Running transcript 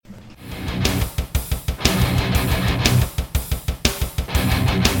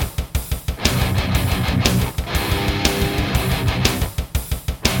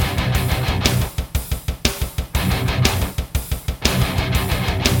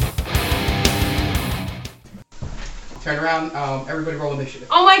turn around. Everybody roll initiative.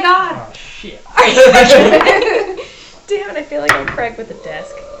 Oh my god! Oh shit. Damn it, I feel like I'm Craig with a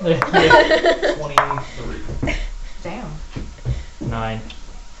desk. 23. Damn. 9.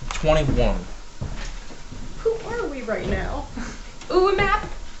 21. Who are we right now? Ooh, a map!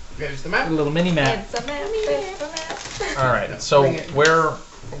 There's the A map. little mini map. It's a map, it's a map. All right. So Bring it.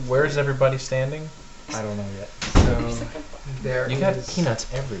 where's everybody standing? I don't know yet. So there You got is- peanuts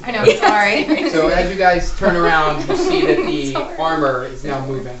everywhere. I know, sorry. So as you guys turn around, you see that the Sorry. armor is now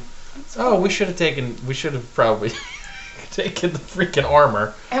moving. Oh, we should have probably taken the freaking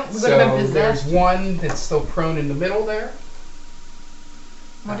armor. And we would So have been there's possessed. one that's still prone in the middle there.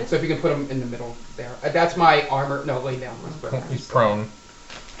 What is So if you can put him in the middle there. That's my armor. No, lay down. He's prone.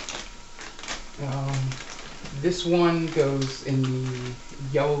 This one goes in the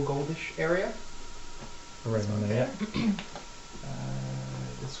yellow goldish area. Right on there, yeah.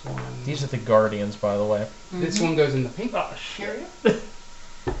 This one. These are the guardians, by the way. This one goes in the pink Oh shit. area.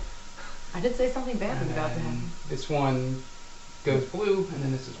 I did say something bad was And about to then happen. this one goes blue, and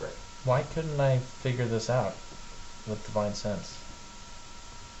then this is red. Why couldn't I figure this out with divine sense?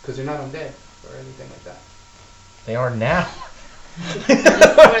 Because they're not undead or anything like that. They are now.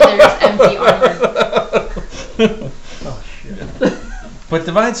 Where there's empty armor. Oh shit. But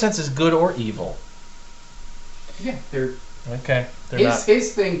divine sense is good or evil. Yeah, they're Okay, they're not.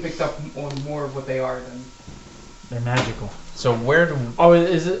 his thing picked up on more of what they are than. They're magical. So where do Oh,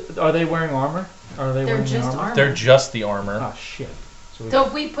 is it? Are they wearing armor? Are they They're wearing just armor? armor. they're just the armor Oh shit. So we, So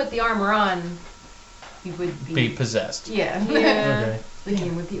if we put the armor on, you would be possessed? Yeah. Yeah. okay. The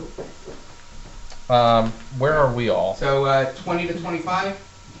game would be over. Where are we all? So 20 to 25.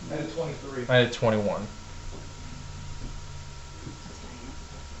 I had a 23. I had 21.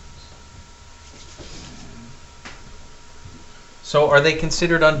 So are they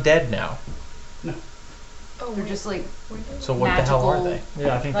considered undead now? Oh, They're just like, So what the hell are Magical. they?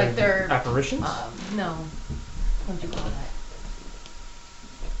 Yeah, I think Like they're they're, apparitions. no. What do you call that?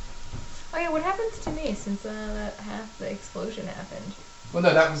 Oh yeah, what happens to me since that half the explosion happened? Well,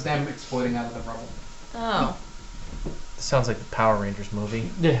 no, that was them exploding out of the rubble. Oh. This sounds like the Power Rangers movie.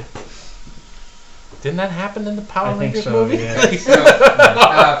 Yeah. Didn't that happen in the Power I think Rangers so, movie? yeah.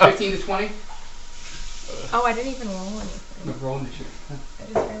 So 15 to 20. Oh, I didn't even roll anything. No, roll initiative.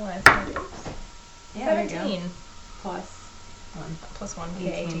 I just realized that. Yeah, there you go. 17. Plus 1. Plus 1,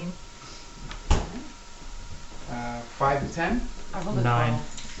 18. 18. 5 to 10. I rolled a 9.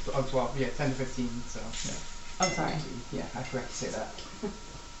 12. Oh, 12. Yeah, 10 to 15. So. Oh, sorry. Yeah, I forgot to say that.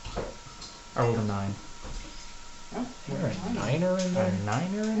 I rolled a 9. Oh, Is there a niner in A there?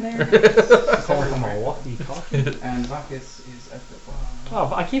 9er in there? Call him a walkie-talkie. And Bacchus is at the bottom.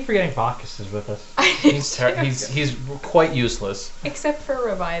 Oh, I keep forgetting Bacchus is with us. He's quite useless. Except for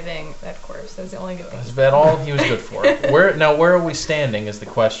reviving that corpse. That's the only good thing. That's about all he was good for. Where are we standing is the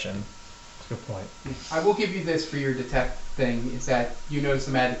question. That's a good point. I will give you this for your detect thing, is that you notice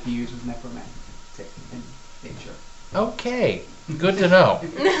the magic you use was necromantic in nature. Okay, good to know.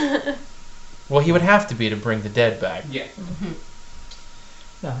 Well, he would have to be to bring the dead back. Yeah.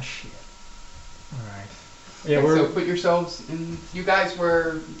 Oh shit. Alright. Yeah, Okay, so we're... put yourselves in. You guys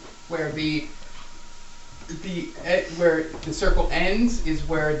were where where the circle ends is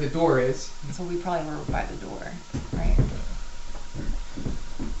where the door is. So we probably were by the door, right?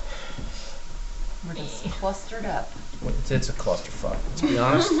 We're just clustered up. It's a clusterfuck. Let's be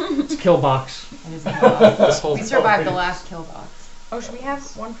honest. It's a kill box. It is a kill box. This whole We survived the last kill box. Oh, should we have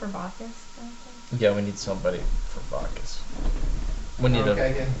one for Bacchus? Yeah, we need somebody for Bacchus. We need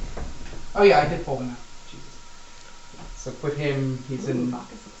Okay, yeah. Oh yeah, I did pull him out. Jesus. So put him. He's in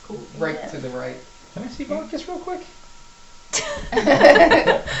Bacchus looks cool. right to the right. Can I see Bacchus real quick?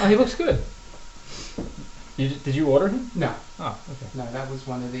 Oh, he looks good. Did you order him? No, Oh, okay. no, that was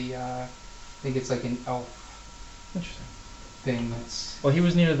one of the. I think it's like an elf Interesting. thing. That's Well, he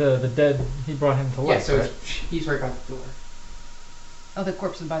was near the dead. He brought him to yeah. life, So right? he's right by the door. Oh, the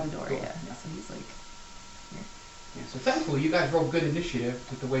corpse is by the door, Door, yeah. yeah. So he's like, Yeah. So thankfully, you guys rolled good initiative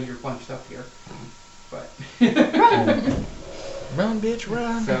with the way you're bunched up here. But Run, bitch,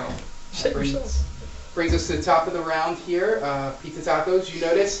 run. so Save yourself. brings us to the top of the round here. Pizza tacos. You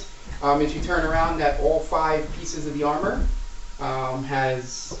notice as you turn around that all 5 pieces of the armor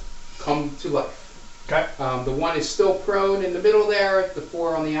has come to life. Okay. The one is still prone in the middle there. The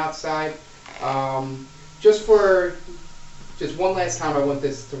 4 on the outside. Just one last time, I want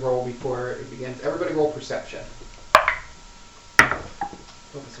this to roll before it begins. Everybody roll perception.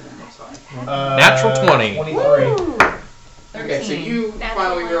 Natural 20. 23. Okay, so you Natural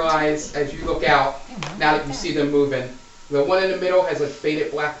finally one. realize as you look out, now that you see them moving, the one in the middle has like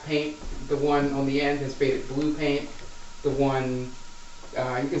faded black paint. The one on the end has faded blue paint. the one,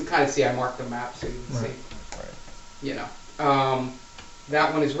 you can kind of see I marked the map so you can see, Right. you know.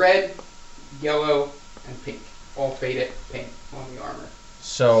 That one is red, yellow, and pink. All faded paint on the armor.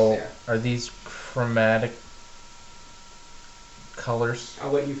 So, There. are these chromatic colors?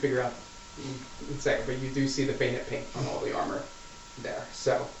 I'll let you figure out in a second, but you do see the faded paint on all the armor there.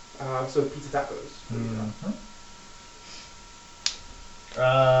 So, pizza tacos. What do you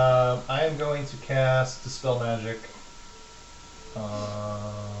know? I am going to cast Dispel Magic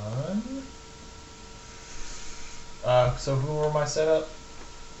on. So who am I set up?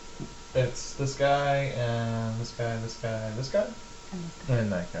 It's this guy and this guy, this guy, and this guy, And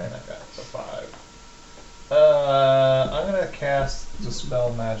that guy. and that guy. So 5. I'm gonna cast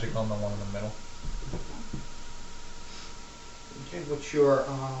Dispel Magic on the one in the middle. Okay, what's your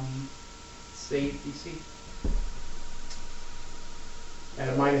save DC? At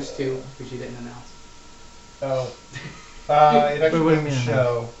a -2 because you didn't announce. Oh. It actually Wait, what do you doesn't mean?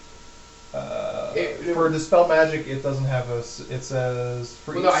 show. For Dispel Magic, it doesn't have a. It says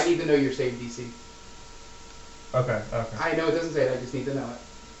for Well, no, I need to know your save DC. Okay. I know it doesn't say it. I just need to know it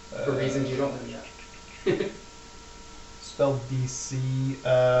for reasons you don't know yet. Spell DC.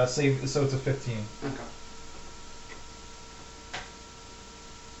 Save. So it's a 15. Okay.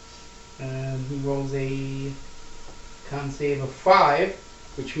 And he rolls a con save of 5,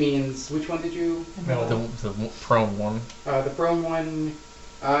 which means which one did you? Middle. The prone one. The prone one.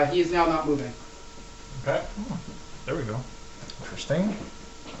 He is now not moving. Okay. There we go. Interesting.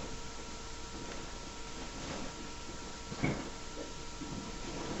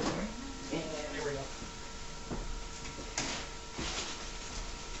 And there we go.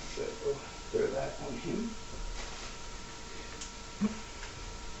 So throw that on him.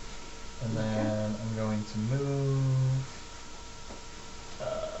 And then I'm going to move.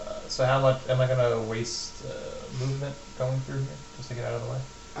 So how much am I gonna waste movement going through here just to get out of the way?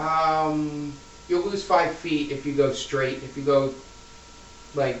 You'll lose 5 feet if you go straight. If you go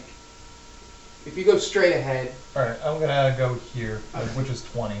straight ahead. All right. I'm gonna go here, Okay. which is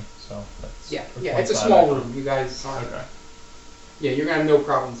 20. So that's Yeah, or yeah. It's a 25 small actually. room. You guys aren't. Okay. Yeah, you're gonna have no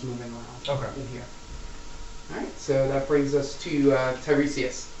problems moving around. Okay. In here. All right. So that brings us to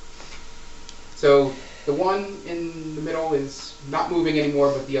Tiresias. So the one in the middle is not moving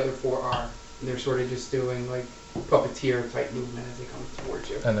anymore, but the other 4 are. And they're sort of just doing like puppeteer type movement as they come towards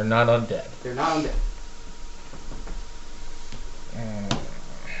you. And they're not undead. They're not undead.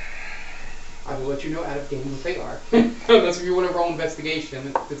 I will let you know out of game what they are. Unless if you want to roll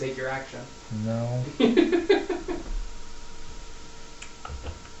investigation to take your action. No.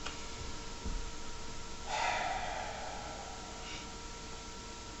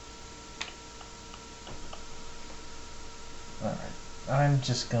 Alright. I'm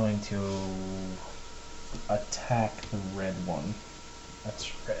just going to attack the red one.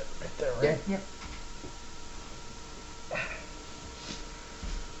 That's red right there, right? Yeah. Yep.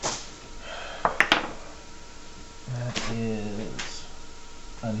 That is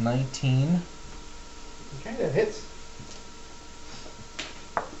a 19. Okay, that hits.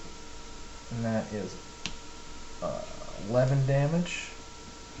 And that is 11 damage.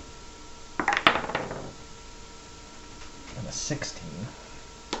 And a 16.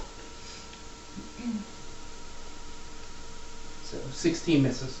 So 16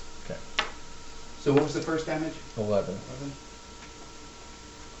 misses. Okay. So what was the first damage? 11. 11.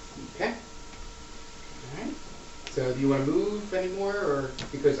 Okay. Alright. So do you want to move anymore, or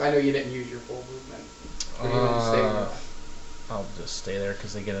because I know you didn't use your full movement? Or do you want to stay where I'll just stay there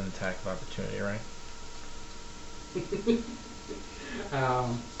because they get an attack of opportunity, right? you are?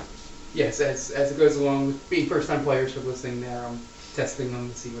 Yes, as it goes along with being first-time players for listening there, I'm testing them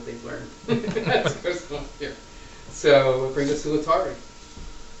to see what they've learned as it goes along here. So it brings us to Latari.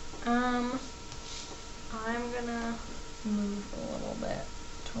 I'm gonna move a little bit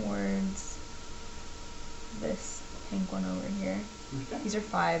towards this pink one over here. Okay. These are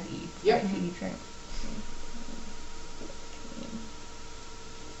 5 each. Yep. 5 each, right?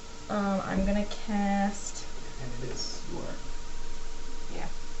 I'm gonna cast. And it is your. Yeah,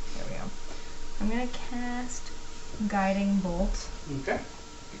 there we go. I'm gonna cast Guiding Bolt. Okay.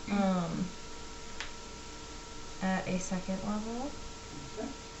 At a 2nd level. Okay.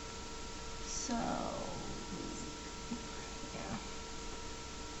 So, yeah.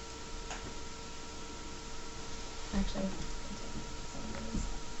 Actually,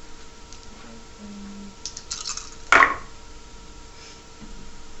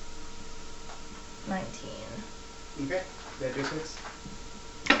 19. Okay. That just hits.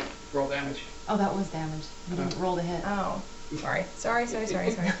 Roll damage. Oh, that was damage. You didn't roll the hit. Oh, sorry. Sorry.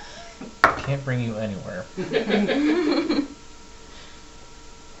 Can't bring you anywhere.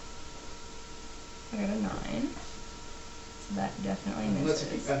 That definitely Unless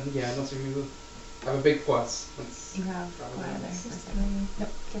misses. if you, unless if you have a big plus. That's You have, go probably out of there This for a is second. three.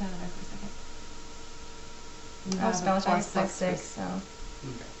 Nope, get out of there for a second. You Oh, have a spell attack plus is plus 6. 6, so.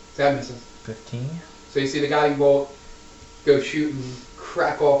 okay. So that misses. 15. So you see the guiding bolt go shoot and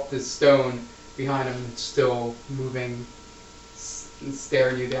crack off the stone behind him. It's still moving, and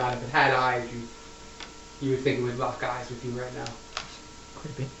staring you down. If it had eyes, you would think it would lock eyes with you right now.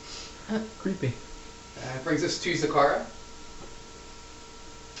 Creepy. Creepy. Brings us to Zakara.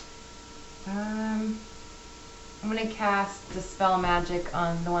 I'm gonna cast Dispel Magic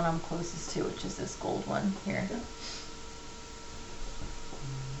on the one I'm closest to, which is this gold one here.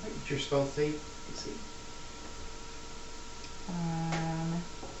 What's your spell save? Let's see.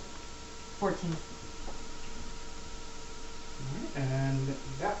 14. Alright, and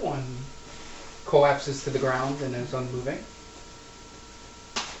that one collapses to the ground and is unmoving.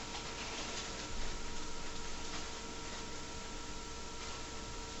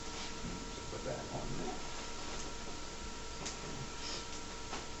 Put that on there.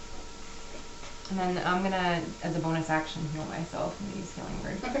 And then I'm gonna, as a bonus action, heal myself and use Healing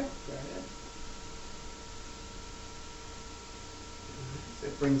Word. Okay. Go ahead. So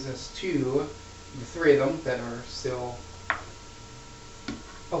it brings us to the three of them that are still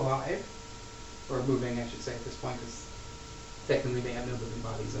alive, or moving, I should say, at this point, because technically they have no living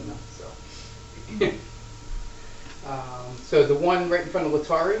bodies in them. So, so the one right in front of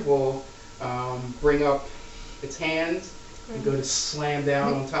Latari will bring up its hand and go to slam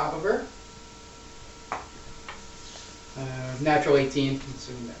down on top of her. Natural 18, I'm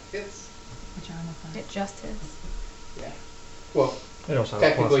assuming that hits. Which are on the front. It just hits. Yeah. Well, It also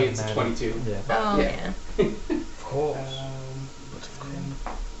has a plus technically on it's a that. 22. Yeah. Oh, yeah. yeah. Of course. And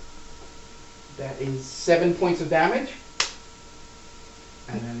that is 7 points of damage.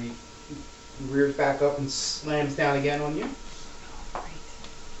 And then he rears back up and slams down again on you. Great.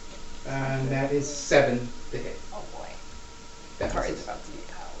 And that is 7 to hit. Oh boy. That Sorry, misses. it's about to be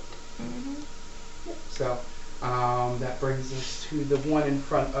out. Mm-hmm. So that brings us to the one in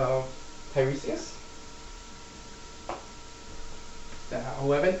front of Tiresias.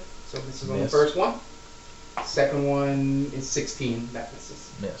 11. So this is on the Miss. first one. Second one is 16. That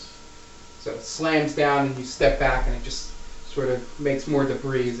misses. Miss. So it slams down and you step back and it just sort of makes more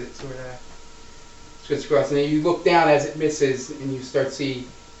debris as it sort of skirts across. And then you look down as it misses and you see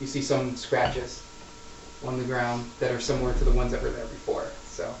some scratches on the ground that are similar to the ones that were there before.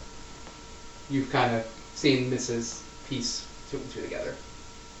 So you've kind of seen Mrs. piece 2 and 2 together.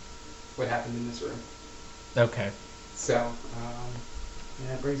 What happened in this room. Okay. So and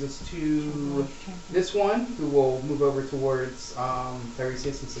that brings us to this one, who will move over towards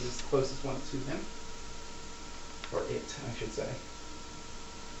Tiresias since it is the closest one to him. Or it, I should say.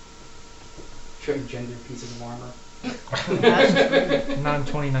 Showing gender pieces of armor. Not in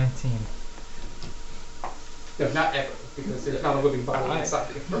 2019. No, not ever, because there's not a living body inside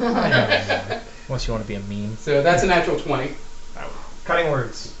of it. I know. Unless you want to be a meme. So that's a natural 20. Cutting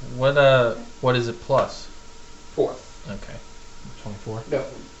words. What is it plus? 4. Okay. 24. No,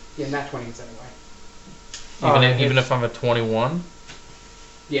 yeah, not 20 is anyway. Even if I'm a 21,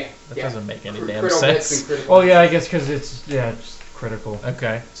 Yeah. that yeah. doesn't make any damn Critical hits sense. and critical Oh yeah, I misses. guess because it's critical.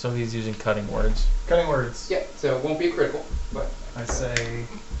 Okay, so he's using cutting words. Cutting words. Yeah, so it won't be a critical, but I say,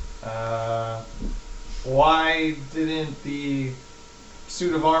 why didn't the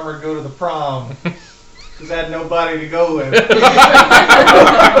suit of armor go to the prom? Because I had nobody to go with.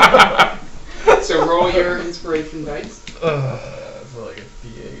 so roll your inspiration dice. It's like a I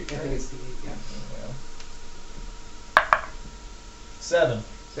D8. think it's the 8, yeah. Yeah. 7.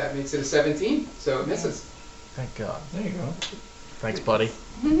 So that makes it a 17, so it misses. Thank God. There you go. Thanks, buddy.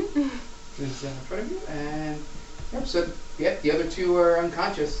 Is in front of you, and yep, so yeah, the other 2 are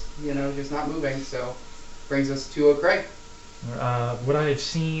unconscious, just not moving, so brings us to Craig. Would I have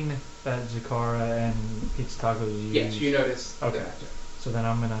seen that Zakara and Pizza Tacos used? Yes, you notice. Okay. that. So then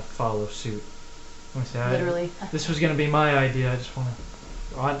I'm gonna follow suit. I'm gonna say, Literally. this was gonna be my idea. I just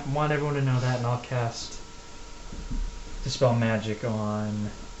want everyone to know that, and I'll cast Dispel Magic on.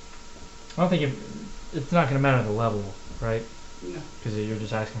 I don't think it's not gonna matter the level, right? No. Because you're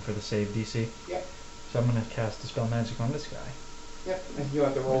just asking for the save DC. Yep. So I'm gonna cast Dispel Magic on this guy. Yep, and you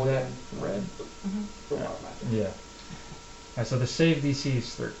have to roll Is that again. red? For wild magic. Yeah. Alright, so the save DC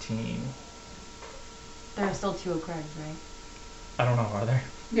is 13. There are still 2 of Craig's, right? I don't know, are there?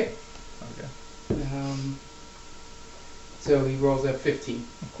 Yeah. Okay. So he rolls a 15.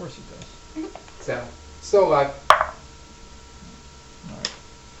 Of course he does. So still alive. Alright.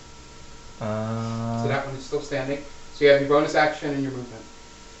 So that one is still standing. So you have your bonus action and your movement.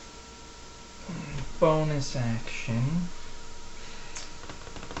 Bonus action.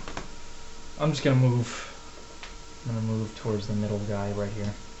 I'm just gonna move. I'm gonna move towards the middle guy right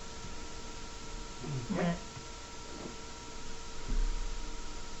here. Okay.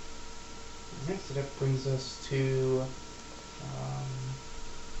 Alright, so that brings us to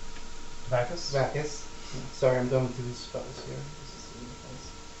Vacus? Vacus. Sorry, I'm going through the spells here. This is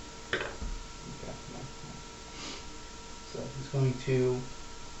the spells. Okay, no. So he's going to,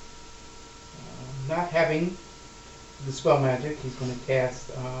 not having the spell magic, he's going to cast,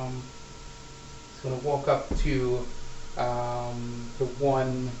 he's going to walk up to the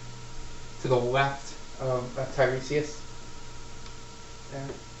one to the left of Tiresias. There.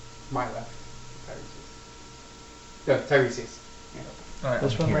 My left. Tiresias. No, Tiresias. Yeah. Alright,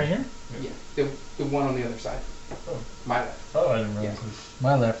 This one right here? Yeah, the one on the other side. Oh. My left. Oh, I didn't realize Yeah. this.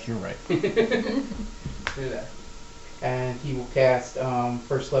 My left, your right. Do that. And he will cast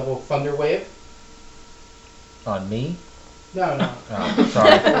first level Thunder Wave. On me? No, no. Oh,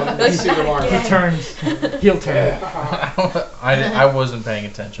 sorry. On suit of armor. He turns. He'll turn. I wasn't paying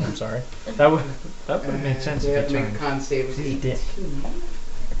attention. I'm sorry. That would have made sense They have if to he make a turned. con save of He's a dick. 18.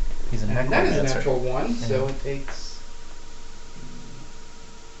 He's a And that is a necromancer. natural one, so Yeah. it takes.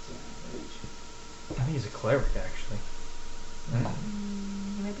 I think he's a cleric, actually.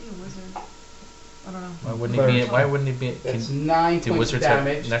 Maybe a wizard. I don't know. Why wouldn't he be? Cleric. Why wouldn't he be? That's Can, 9 do points of wizards have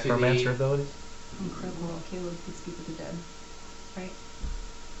damage necromancer to the. abilities? Incredible. Caleb could speak with the dead. Right?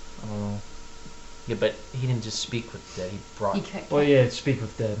 Oh. Yeah, but he didn't just speak with the dead. He brought. He can't. Well, yeah, speak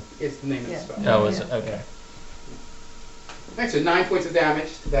with dead. It's the name Yeah. of the spell. Oh, is Yeah. it? Okay. Alright, so 9 points of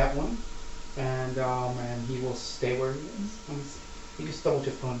damage to that one, and he will stay where he is. Let me see. He just double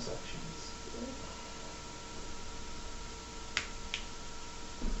check bonus actions.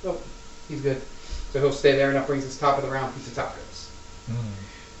 Oh, he's good. So he'll stay there, and that brings us top of the round pizza tacos.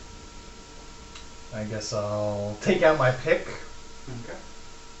 I guess I'll take out my pick Okay.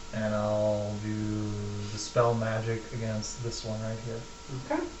 and I'll do the spell magic against this one right here.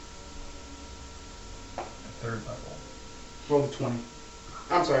 Okay. At 3rd level. Roll the 20.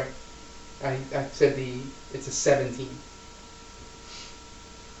 I'm sorry. I said it's a 17.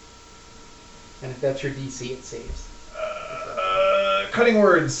 And if that's your DC, it saves. Cutting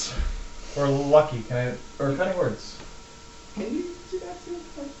words. Or lucky. Or cutting words. Can you do that too?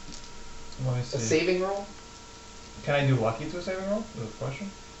 Let me A see. saving roll? Can I do lucky to a saving roll? Is that a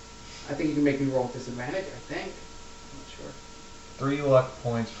question? I think you can make me roll with disadvantage, I think. I'm not sure. 3 luck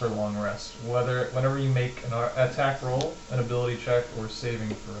points per long rest. Whenever you make an attack roll, an ability check, or saving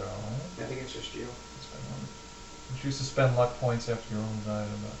throw. I think it's just you. Spend one. You choose to spend luck points after your own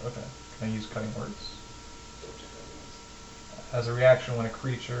item. Okay. Can I use cutting words? As a reaction when a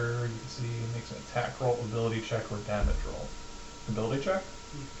creature, you can see, makes an attack roll, ability check, or damage roll. Ability check?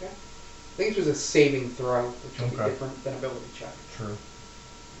 Okay. I think it was a saving throw, which would be Okay. different than ability check. True.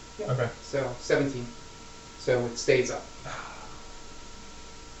 Yeah. Okay. So 17. So it stays up.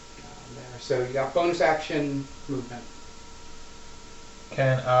 There. So you got bonus action movement.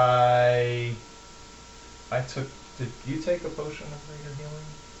 Can did you take a potion of greater healing?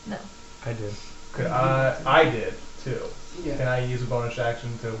 No. I did. Could I did, too. Yeah. Can I use a bonus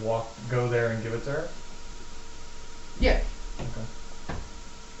action to go there and give it to her? Yeah. Okay.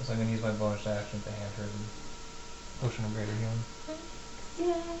 So I'm going to use my bonus action to hand her the potion of greater healing.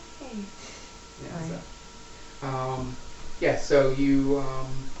 Yay. Yeah. So, yeah. So you.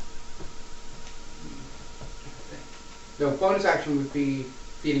 No, bonus action would be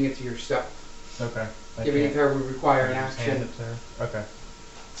feeding it to yourself. Okay. I Giving it can't- to her would require an I just hand action, it to her. Okay.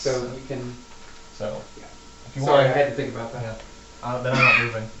 so you can. So, Yeah. if you Sorry, I want, had to think about that. yeah. Then I'm not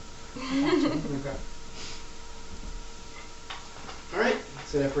moving. Okay. All right.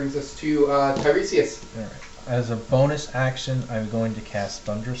 So that brings us to Tiresias. Alright. As a bonus action, I'm going to cast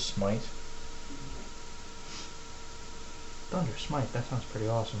Thunderous Smite. Thunder Smite. That sounds pretty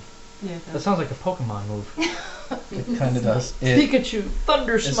awesome. Yeah. That sounds like a Pokemon move. It kind of does. Pikachu,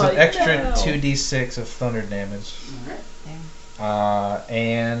 Thunder It's Smite. an extra now! 2d6 of thunder damage. All right.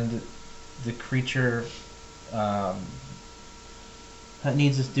 And the creature that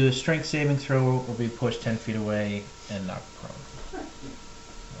needs to do a strength saving throw or be pushed 10 feet away and knocked prone.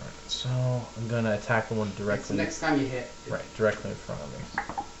 Alright, so I'm going to attack the one That's the directly. next time you hit. Right, directly in front of me.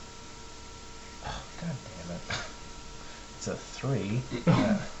 Oh, God damn it. It's a 3.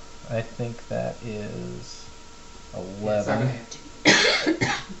 I think that is Yeah, it's not 11. gonna hit.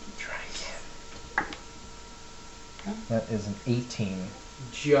 Try again. That is an 18.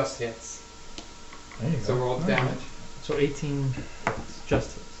 Just hits. There you So go. roll the damage. So 18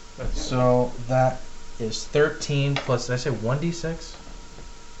 just hits. That's So that is 13 plus, did I say 1d6?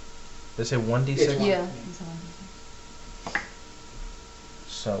 Did I say 1d6? It's one. Yeah.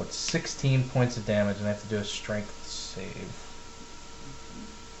 So it's 16 points of damage, and I have to do a strength save.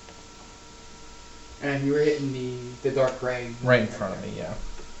 And you were hitting the dark gray. Right in front of me, yeah.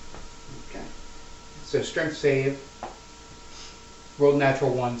 Okay. So strength save. Rolled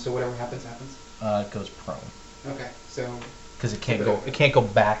natural 1, so whatever happens, happens. It goes prone. Okay, so Because it can't go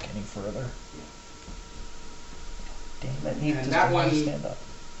back any further. Damn it, he And just that didn't want to one- stand up.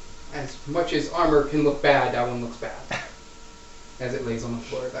 as much as armor can look bad, that one looks bad. As it lays on the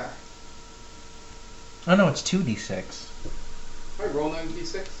floor there. Oh no, it's 2d6. Alright, roll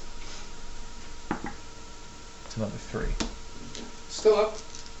 9d6. It's another 3. Still up.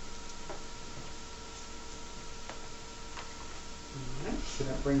 Alright, so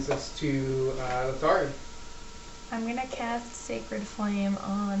that brings us to Latari. I'm gonna cast Sacred Flame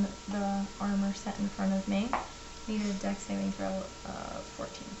on the armor set in front of me. Need a dex saving throw of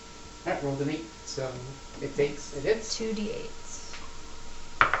 14. Alright, rolled an 8, so it takes, it hits. 2d8s.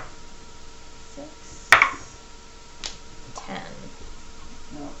 6. 10.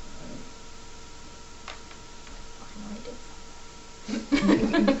 No, Finally did.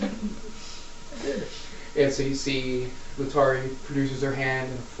 yeah, so you see Latari produces her hand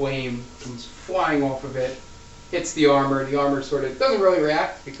and a flame comes flying off of it, hits the armor sort of doesn't really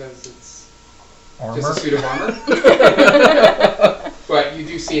react because it's Armor? just a suit of armor. But you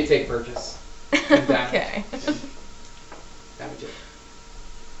do see it take purchase and damage. Okay. Damage it.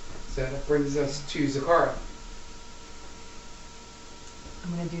 So that brings us to Zakara.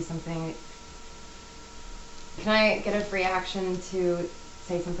 I'm gonna do something. Can I get a free action to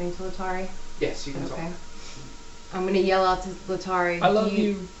say something to Latari? Yes, you can Okay. talk. I'm gonna yell out to Latari. I love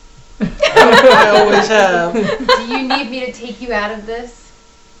you. I always have. Do you need me to take you out of this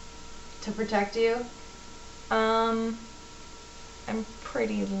to protect you? I'm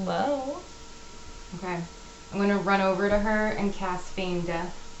pretty low. Okay. I'm gonna run over to her and cast Feign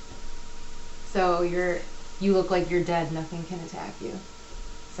Death. So you look like you're dead. Nothing can attack you.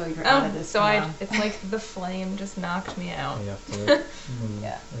 So you're out of this. so now. it's like the flame just knocked me out. You have to move.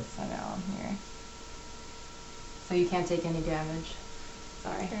 Yeah. So now I'm here. So you can't take any damage.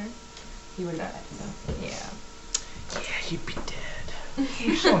 Sorry. Okay. You would have died. So. Yeah. Yeah, you'd be dead.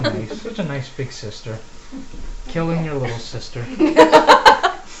 You're so nice. Such a nice big sister. Killing your little sister.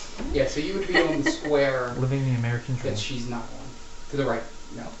 Yeah, so you would be on the square Living the American dream. that she's not on. To the right.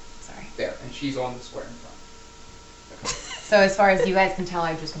 No. Sorry. There. And she's on the square in front. So as far as you guys can tell,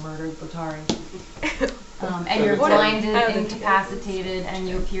 I just murdered Latari. And you're Whatever. blinded, Out of the incapacitated, and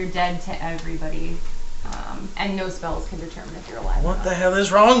you appear dead to everybody. And no spells can determine if you're alive. or What not. the hell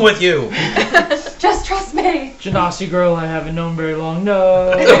is wrong with you? Just trust me. Genasi girl I haven't known very long.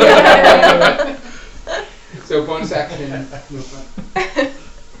 No. So bonus action movement.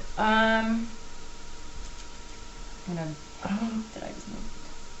 Did I just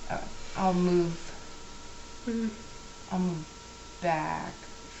move? Oh, I'll move. I'll move back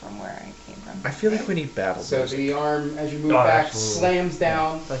from where I came from. I feel like we need battle So music. the arm, as you move Oh, back, absolutely. slams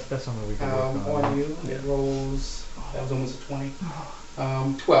down That's something we can work on. on you. It rolls. That was almost a 20.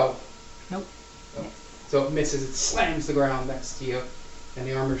 12. Nope. So it misses. It slams the ground next to you, and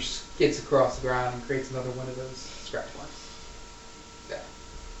the armor skids across the ground and creates another one of those scratch marks. There.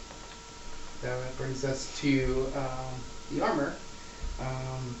 So that brings us to the armor.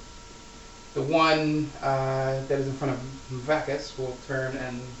 The one that is in front of Vacus will turn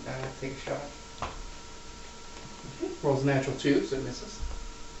and take a shot. Okay. Rolls a natural 2, so it misses.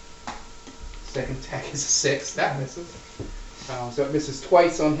 Second attack is a 6, that misses. So it misses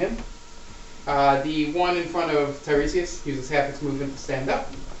twice on him. The one in front of Tiresias uses half its movement to stand up,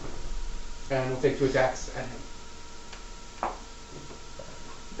 and will take 2 attacks at him.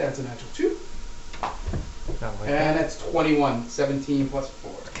 That's a natural 2, Not like and that. that's 21, 17 plus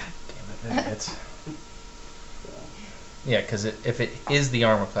 4. Damn it, that hits. Yeah, because if it is the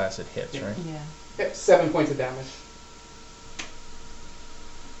armor class, it hits, right? Yeah. Yep, 7 points of damage.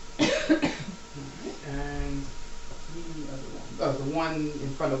 Alright, and the other one. Oh, the one in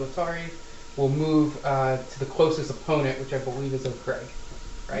front of Latari will move to the closest opponent, which I believe is O'Craig.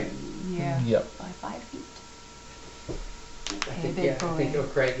 Right? Yeah. Yep. By 5 feet. I Hey, think, big yeah, I think boy.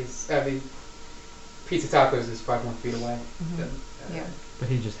 O'Craig is. I mean, Pizza Tacos is 5 more feet away. Mhm. Than, Yeah. But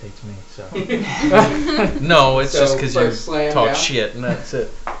he just hates me, so. No, it's So just because you first slam talk down. shit, and that's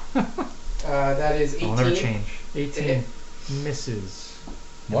it. That is 18. I'll never change. 18 hit. misses.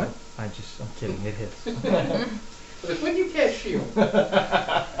 What? I'm kidding. It hits. Like, when do you cast shield?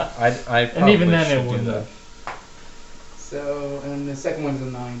 I And probably even then, should it do wouldn't. that. So, and the second one's a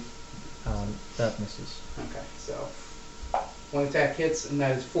 9. That misses. Okay, so one attack hits, and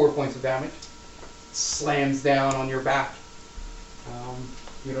that is 4 points of damage. Slams down on your back.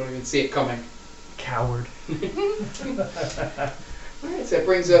 You don't even see it coming. Coward. Alright, so that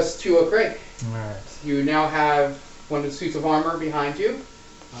brings us to Craig. Alright. You now have one of the suits of armor behind you.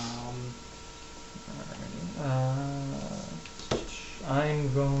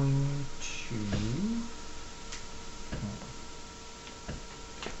 I'm going to.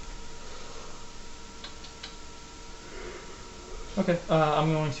 Okay,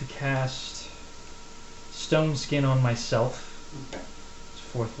 I'm going to cast Stone Skin on myself. Okay. It's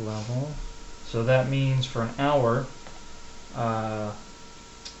 4th level. So that means for an hour, the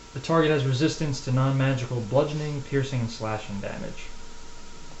target has resistance to non-magical bludgeoning, piercing, and slashing damage.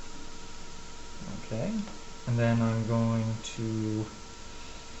 Okay. And then I'm going to...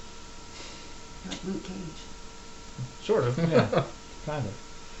 Like Luke Cage. Sort of, yeah. Kind of.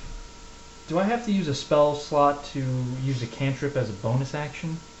 Do I have to use a spell slot to use a cantrip as a bonus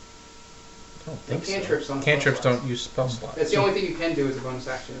action? I don't think Cantrips so. don't Cantrips spell slots. don't use spell slots. That's the only thing you can do as a bonus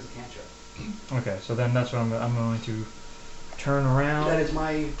action as a cantrip. Okay, so then that's what I'm going to turn around. That is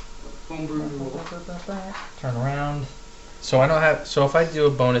my homebrew rule. Turn around. So I don't have. So if I do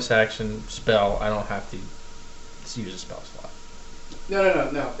a bonus action spell, I don't have to use a spell slot.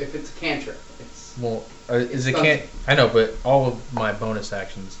 No. If it's a cantrip, it's... Well, is it It's can't? I know, but all of my bonus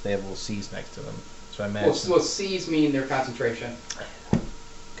actions they have little C's next to them. So I imagine. Well, C's mean their concentration.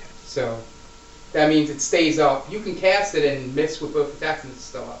 So that means it stays up. You can cast it and miss with both attacks and it's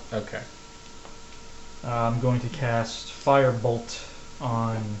still up. Okay. I'm going to cast Firebolt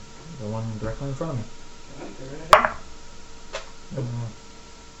on the one directly in front of me. Nope.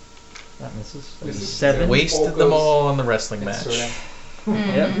 That misses. That Misses. is 7. Wasted them all on the wrestling match. It's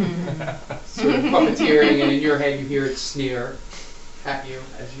Yep. sort of puppeteering, and in your head you hear it sneer at you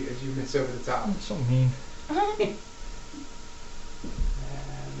as you miss over the top. So mean. And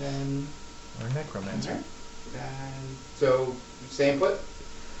then... Or a necromancer. And so, you staying put?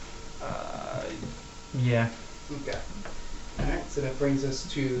 Yeah. Okay. Alright, so that brings us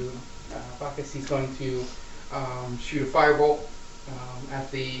to Bacchus. He's going to shoot a firebolt at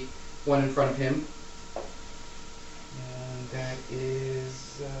the one in front of him. And that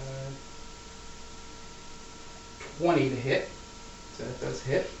is 20 to hit. So that does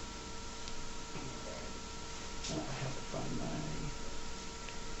hit. I have to find my...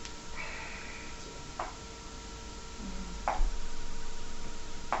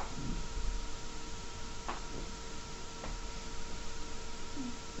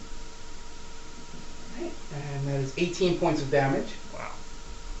 And that is 18 points of damage. Wow.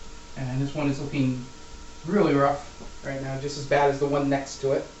 And this one is looking really rough right now, just as bad as the one next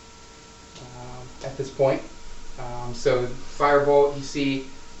to it at this point. So Firebolt, you see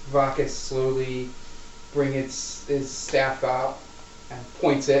Vakis slowly bring his staff out and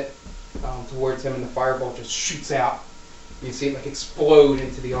points it towards him, and the Firebolt just shoots out. You see it like explode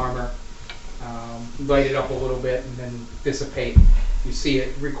into the armor, light it up a little bit, and then dissipate. You see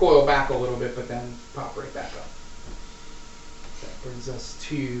it recoil back a little bit, but then pop right back up. That brings us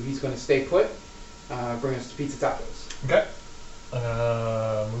to, he's going to stay put, bring us to Pizza Tacos. Okay. I'm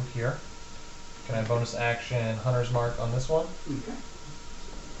gonna move here. Can I bonus action Hunter's Mark on this one? Okay.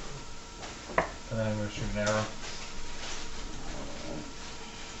 And then I'm gonna shoot an arrow.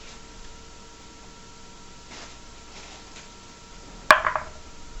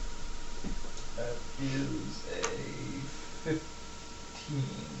 That is a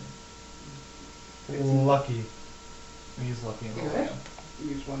 15. Lucky. We use lucky in the Okay. roll.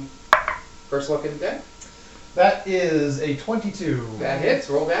 Use one. First look at the deck. That is a 22. That hits.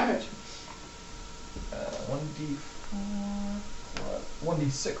 Roll damage. 1d4 plus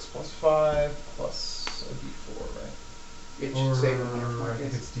 1d6 plus 5 plus a d4, right? It should save it on your Or I mark.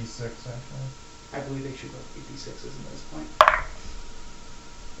 think it's d6 actually. I believe they should both be D6s at this point.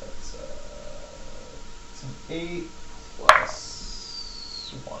 That's it's an 8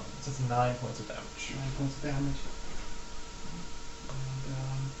 plus 1. So it's 9 points of damage. 9 points of damage.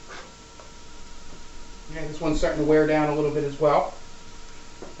 And, yeah, this one's starting to wear down a little bit as well.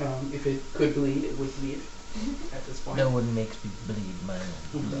 If it could bleed, it would bleed at this point. No one makes me bleed my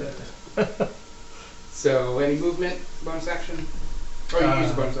own blood. So, any movement, bonus action? Or you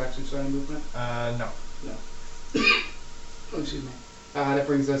use a bonus action, so any movement? No. No. Oh, excuse me. That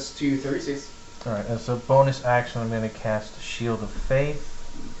brings us to 36. Alright, as a bonus action, I'm going to cast Shield of Faith.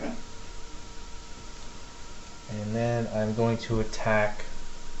 Okay. And then I'm going to attack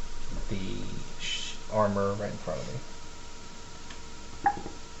the armor right in front of me.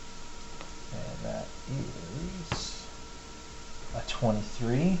 And that is a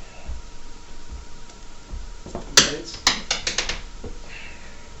 23. Hits.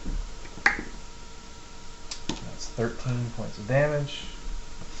 That's 13 points of damage.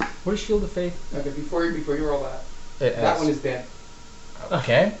 What is Shield of Faith? Okay, before you roll that. It That adds, one is dead.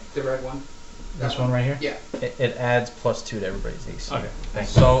 okay. The red one. That This one right here? Yeah. It adds +2 to everybody's AC. Okay,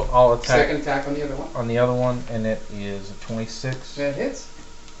 thanks. So I'll attack Second attack on the other one. on the other one, and it is a 26, That hits.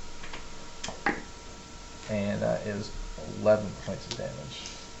 and that is 11 points of damage.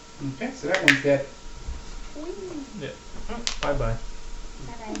 Okay, so that one's dead. Bye bye.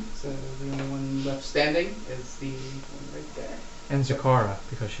 So the only one left standing is the one right there. And Zakara,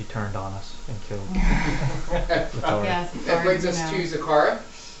 because she turned on us and killed Latari. Yes. That brings us to Zakara.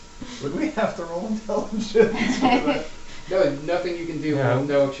 Would we have to roll intelligence for that? No, nothing you can do Yeah. will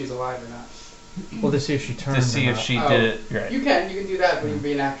know if she's alive or not. Well, to see if she turned. To see or if not. she Oh. did it right. You can do that, but it would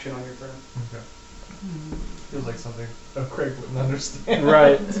be an action on your turn. Okay. Feels like something Craig wouldn't understand.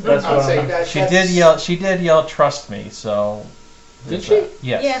 Right. That's I'll what say I'm. that. She did yell. She did yell, "Trust me!" So. Did she?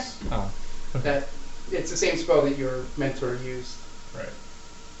 Yes. Oh. That it's the same spell that your mentor used. Right.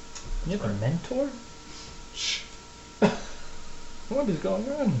 You have a mentor? What is going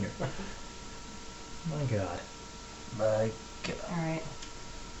on here? My God. My God. Alright.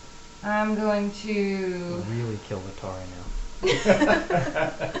 I'm going to Really kill Latari now.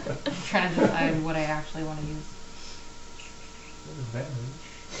 try to decide what I actually want to use.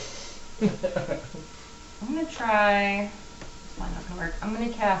 I'm going to try... It's probably not going to work. I'm going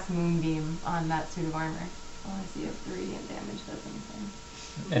to cast Moonbeam on that suit of armor. I want to see if the radiant damage does anything.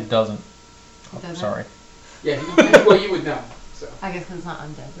 It doesn't. It doesn't? Sorry. Yeah, well, you would know. So I guess 'cause it's not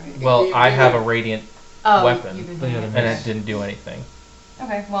undead, right? Well, you- I you have a would- radiant, Oh, weapon. you've been But hitting yeah, it. and Okay. it didn't do anything.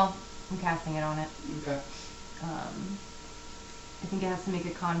 Okay, well, I'm casting it on it. okay. I think it has to make a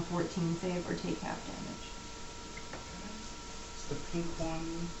con 14 save or take half damage. It's the pink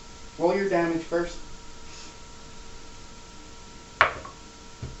one. Roll your damage first.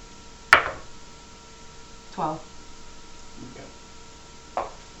 $12. Okay.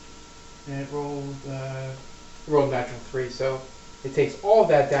 And it rolled natural 3, so it takes all of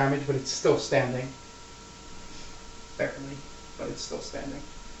that damage, but it's still standing. Barely, but it's still standing.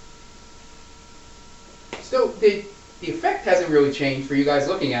 Still, the effect hasn't really changed for you guys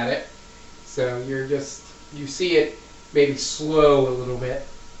looking at it. So you see it maybe slow a little bit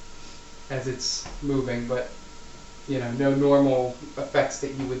as it's moving, but no normal effects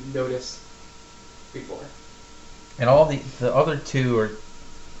that you would notice before. And all the other two are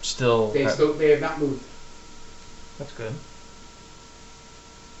still. They have not moved. That's good.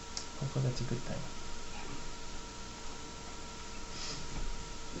 Hopefully that's a good thing.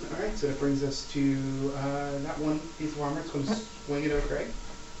 Alright, so that brings us to that one piece of armor. It's going to swing it over Craig.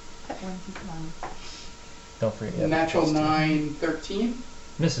 That one, come on. Don't forget. you have a Natural +2. 9, 13.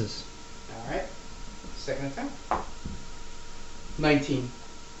 Misses. Alright. Second attempt. 19.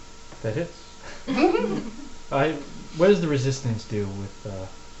 That hits. What does the resistance do with?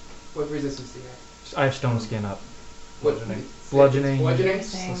 What resistance do you have? I have stone skin up. What- Bludgeoning. Bludgeoning. Bludgeoning?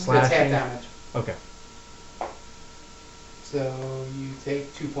 Same. So that's half Slashing. damage. Okay. So you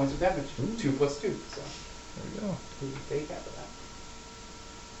take 2 points of damage. 2 plus 2. So There we go. you take half of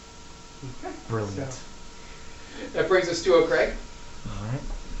that. Okay. Brilliant. So that brings us to Craig. All right.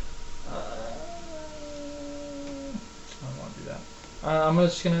 I don't want to do that. I'm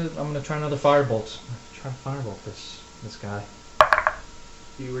gonna try another firebolt. Try to firebolt this guy.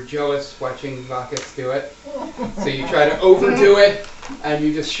 You were jealous watching Vakis do it. So you try to overdo it, and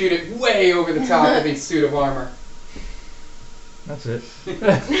you just shoot it way over the top of his suit of armor. That's it.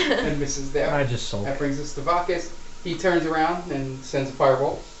 And misses there. I just sulk. That brings us to Vakis. He turns around and sends a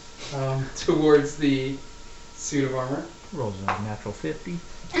firebolt towards the suit of armor. Rolls a natural 50.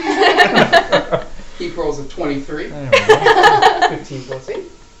 He rolls a 23, There we go. 15 plus 8.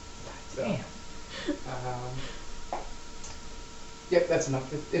 So, Damn. Yep, that's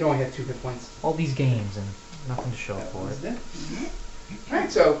enough. It only had 2 hit points. All these games and nothing to show That for one's it. dead.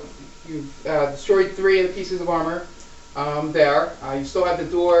 Alright, so you've destroyed 3 of the pieces of armor there. You still have the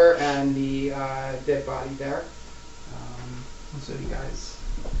door and the dead body there. So you guys,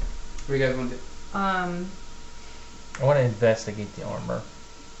 what do you guys want to do? I want to investigate the armor.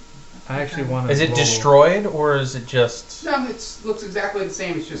 I actually want to. Is it destroyed or is it just? No, it looks exactly the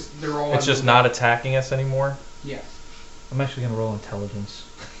same. It's just they're all. It's just not attacking us anymore. Yes. I'm actually gonna roll intelligence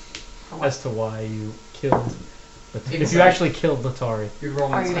as to why you killed. If you Insight. actually killed Latari. You're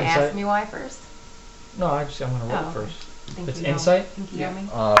rolling. Are you going to Insight. ask me why first? No, I'm gonna roll Oh. it first. Think It's you know- insight? Think you Yeah.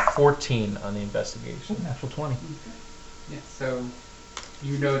 know me? 14 on the investigation. Ooh, natural 20. Yeah. So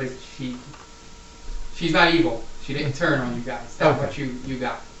you know that she's not evil. She didn't turn on you guys. That's Okay. what you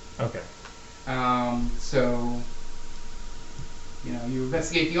got. Okay. So you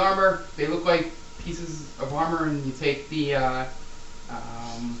investigate the armor. They look like pieces of armor, and you take the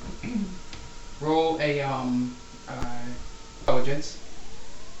Roll a intelligence.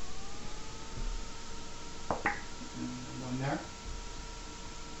 One there.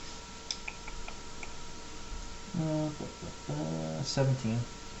 17.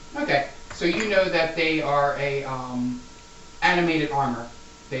 Okay, so you know that they are a animated armor.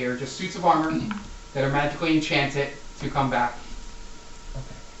 They are just suits of armor that are magically enchanted to come back.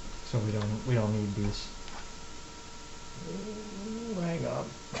 Okay. So we don't need these. Ooh, hang on.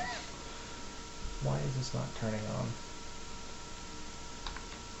 Why is this not turning on?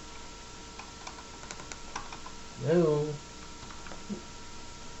 No.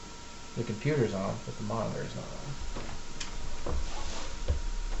 The computer's on, but the monitor's not on.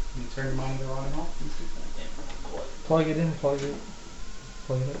 You turn your monitor on and off. And see if that- Plug it in, plug it,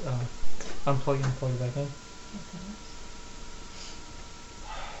 unplug and plug it back in.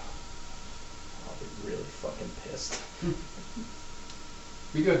 I'll be really fucking pissed.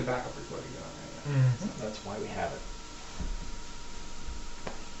 We do have the backup recording going, right? That's why we have it.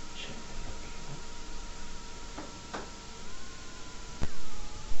 Check the cable.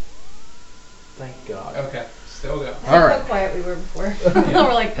 Thank God. Okay, still go. All right. How quiet we were before.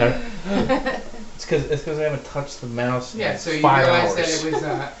 We're like. It's because I haven't touched the mouse. Yeah, in so you 5 realize hours. that it was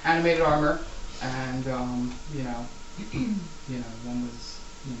animated armor, and one was,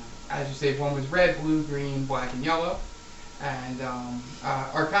 as you say, one was red, blue, green, black, and yellow. And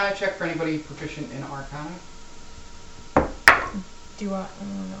Arcana check for anybody proficient in Arcana. Do I? Oh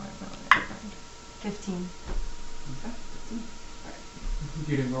no, I'm not. 15. Okay. Alright.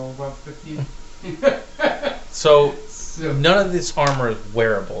 You didn't roll above 15. So So none of this armor is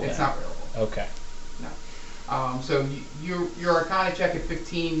wearable. it's then? not wearable. Okay. So your Arcana check at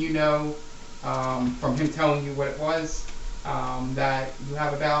 15, you know from him telling you what it was, that you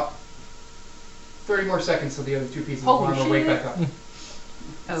have about 30 more seconds till the other two pieces Holy of armor wake shit. back up.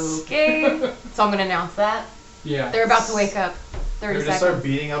 Okay. So I'm gonna announce that. Yeah. They're about to wake up. 30 We're gonna start seconds.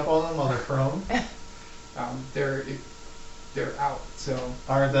 beating up on them while they're prone. They're out. So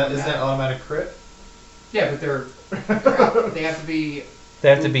Isn't that automatic crit? yeah, but they're out. They have to be. They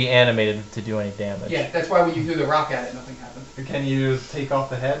have to be animated to do any damage. Yeah, that's why when you do the rock at it, nothing happens. Can you take off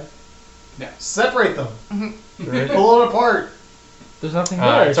the head? No. Separate them. There- Pull it apart. There's nothing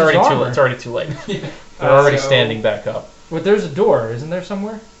there. It's already just too. armor. It's already too late. They're already So- standing back up. But there's a door, isn't there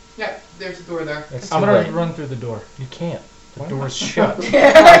somewhere? Yeah, there's a door there. It's I'm too gonna late. run through the door. You can't. The Why door's shut. thought Trying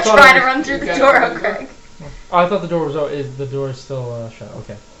it to was- run through you the guys door, open the door? okay. Oh, I thought the door was. Is the door still shut?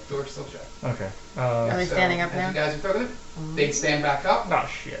 Okay. Door's still shut. Okay. Are they standing up as now? you guys are throwing it, they stand back up. Oh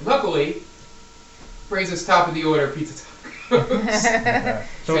shit. Luckily, brings us top of the order, Pizza Tacos. Okay.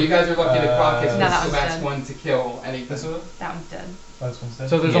 So you guys are lucky the clock is No, that the was last dead. one to kill anything. This one? That one's dead. Oh, this one's dead?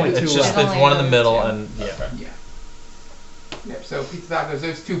 So there's only two It's just left. There's there's only one in the those middle, two. and yeah. Yeah. Yep, so Pizza Tacos,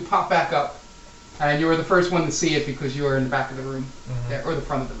 those two pop back up. And you were the first one to see it because you were in the back of the room. Yeah, or the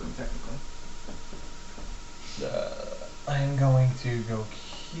front of the room, technically. I'm going to go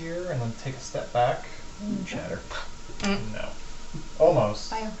here and then take a step back. Chatter. No. Almost.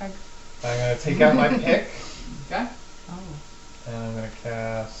 Bye, Craig. I'm going to take out my pick Okay? Oh. and I'm going to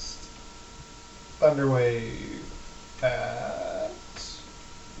cast Thunderwave at Sorry.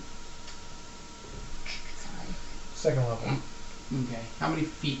 second level. Okay. How many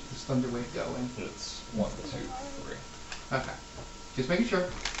feet does Thunderwave go in? It's 1, 2, 3. Okay. Just making sure.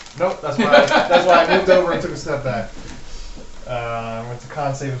 Nope, that's why I moved over and took a step back. It's a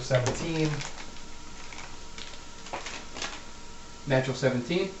con save of 17. Natural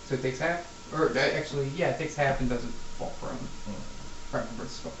 17, so it takes half. Or actually, yeah, it takes half and doesn't fall prone. If I remember the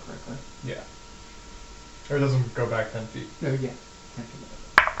spell correctly. Yeah. Or it doesn't go back 10 feet. No, yeah.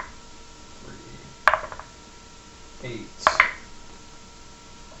 3, 8,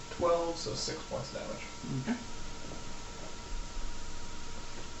 12, so 6 points damage. Okay.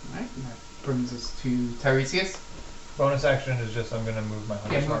 Alright, and that brings us to Tiresias. Bonus action is just I'm going to move my Yeah,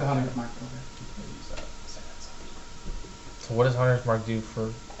 hunter's move the mark. 100 mark over. Use that. So what does Hunter's Mark do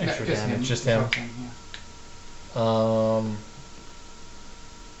for extra just damage? him. Just him. Okay, yeah.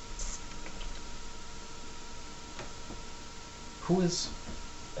 Who is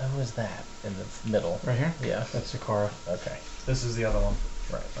that in the middle? Right here. Yeah. That's Sakara. Okay. This is the other one.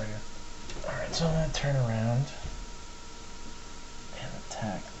 Right here. All right. So I'm gonna turn around and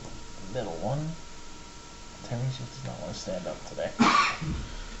attack the middle one. Tiresias does not want to stand up today.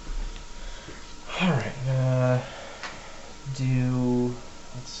 All right. Do.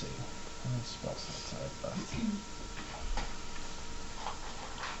 Let's see. How many spell slots I have left?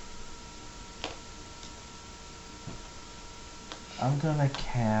 I'm gonna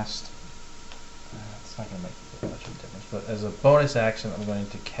cast. It's not going to make much of a difference. But as a bonus action, I'm going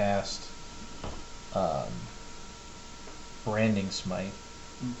to cast Branding Smite.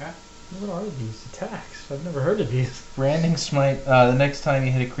 Okay. What are these attacks? I've never heard of these. Branding Smite, the next time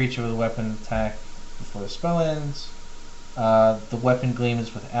you hit a creature with a weapon attack before the spell ends, the weapon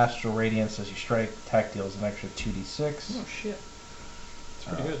gleams with astral radiance as you strike. Attack deals an extra 2d6. Oh shit. It's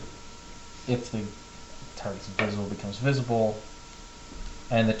pretty good. If the target's invisible, it becomes visible.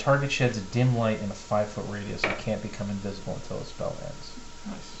 And the target sheds a dim light in a 5-foot radius and can't become invisible until the spell ends.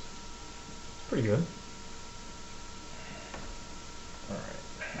 Nice. It's pretty good. Alright.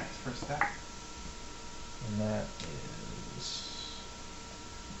 Nice first attack. And that is...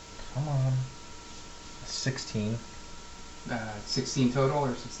 Come on. 16. 16 total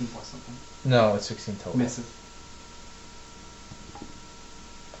or 16 plus something? No, it's 16 total. Misses.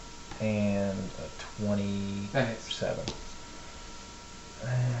 And a 27. That hits.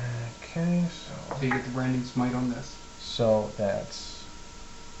 Okay, so... So you get the branding smite on this. So that's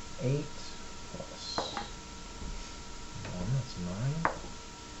 8 plus 1, that's 9.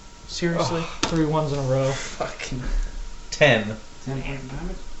 Seriously? Oh, 3 ones in a row. Fucking 10. 10 points of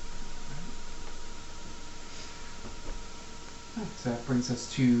damage. Alright, so that brings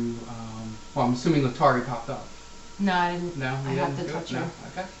us to, well, I'm assuming Latari popped up. No, I didn't. No? I You have didn't to do it? touch No? her.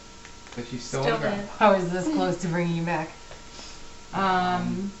 Okay. So she's still Still on the ground. dead. I was this close to bringing you back.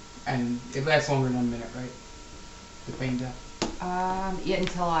 And it lasts longer than a minute, right? The feign death? Yeah,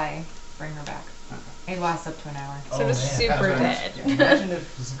 until I bring her back. Okay. It lasts up to an hour. So it's That's super what I dead. was- Imagine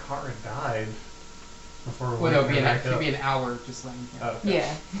if Zakara died before we Well, no, it'd back be up. an hour just laying here. Oh, okay.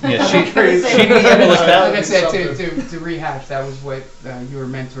 Yeah. Yeah, she'd be Crazy. able to Like stab. I said, to rehash, that was what your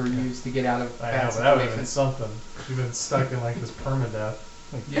mentor used to get out of I bad know, but that would have been situations. something. You've been stuck in like this permadeath.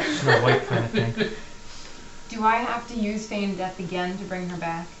 Like Yeah. Snow White kind of thing. Do I have to use Feign Death again to bring her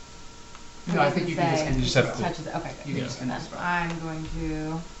back? Or No, I does think it you can just say end You the just have spell. to- touches it? Okay, good. You can just end the Then spell. I'm going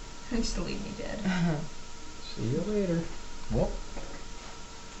to. Just to leave me dead. See you later. Whoop.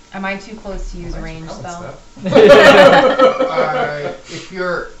 Am I too close to use a Thanks for range coming, spell? Steph. If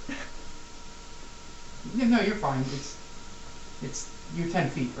you're, yeah, no, you're fine. It's you're 10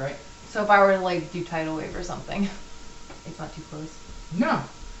 feet, right? So if I were to like do tidal wave or something, it's not too close. No,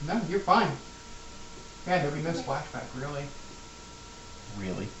 you're fine. Yeah, there'll be no splashback, really.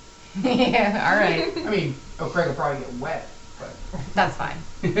 Really? Yeah. All right. I mean, Craig will probably get wet, but That's fine.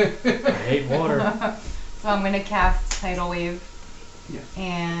 I hate water. So I'm gonna cast tidal wave, yeah.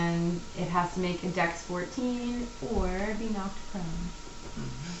 and it has to make a Dex 14 or be knocked prone.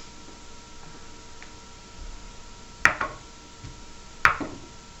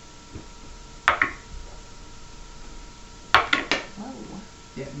 Oh,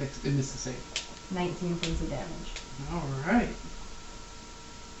 Yeah, it missed the save. 19 points of damage. All right.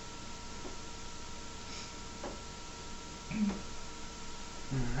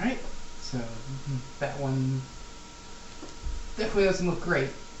 All right. So that one definitely doesn't look great.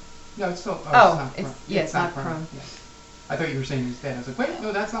 No, it's still. Oh, it's not it's- prone. yeah, it's not prone. Yeah. I thought you were saying he was dead. I was like, wait,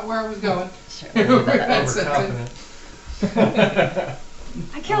 no, that's not where I was going. Sure. That's it. Overconfident.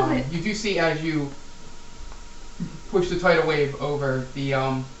 I killed it. You do see as you push the tidal wave over the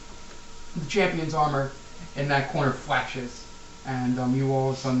champion's armor, and that corner flashes, and you all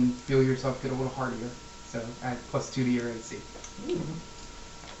of a sudden feel yourself get a little hardier. So add +2 to your AC.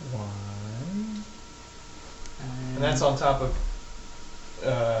 One. And that's on top of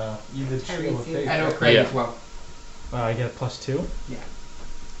you did Shield of Fate. I know right? Craig Yeah. as well. I get a +2.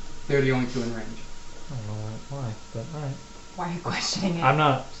 They're the only two in range. I don't know why, but alright. Why are you questioning it? I'm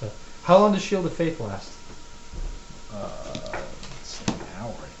not. So, how long does Shield of Faith last? It's an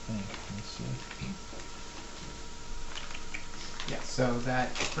hour, I think. Let's see. Yeah. So that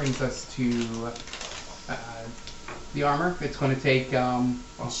brings us to the armor. It's going to take well,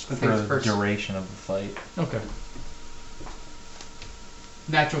 it's For gonna take the first duration of the fight. Okay.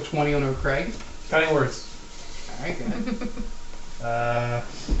 natural 20 on Craig. Cutting words. All right, good. I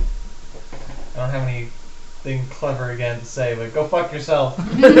don't have anything clever again to say, but go fuck yourself.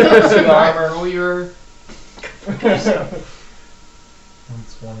 So armor, roll your. It's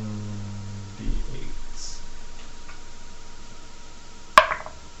 1d8.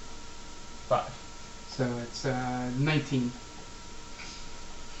 5. So it's 19.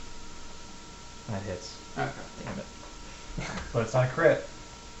 That hits. Okay. Damn it. But it's not a crit.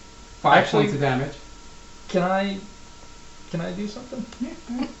 5 Actually- points of damage. Can I do something? Yeah.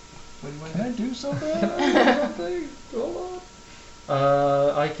 All right. What do you want Can to I do? do something? Something? Hold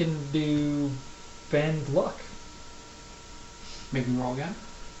on. I can do Bend Luck. Make me roll again.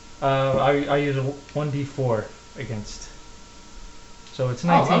 I use a 1d4 against. So it's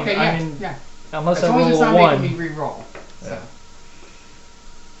 19. Oh, okay, yeah, I mean, yeah. unless As I long as roll it's a not one, making me re-roll. So. Yeah.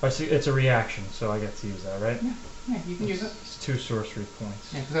 I see it's a reaction, so I get to use that, right? Yeah, you can use it. It's 2 sorcery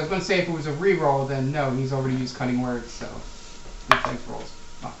points. Yeah, because I was going to say if it was a re-roll, then no, he's already used cutting words, so reflex rolls.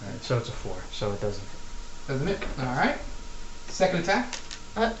 Oh, Alright, so it's a 4, so it doesn't. doesn't it? All right. Second attack.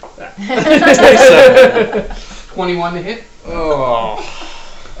 21 to hit. Oh.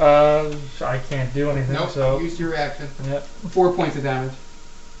 I can't do anything. Nope. So. Used your reaction. Yep. 4 points of damage.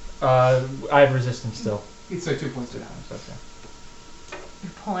 I have resistance still. So 2 points of damage. Okay.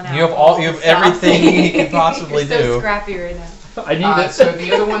 You're pulling out. You have everything you can possibly You're so do. scrappy right now. I need it. So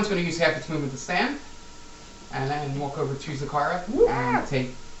the other one's going to use half its movement to stand, and then walk over to Zakara and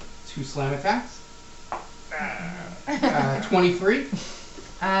take 2 slam attacks. 23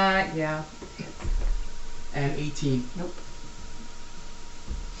 Yeah. and 18. Nope.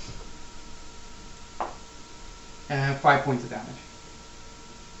 And 5 points of damage.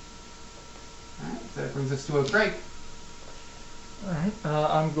 Alright, so that brings us to a break. Alright,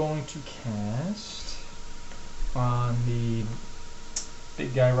 I'm going to cast on the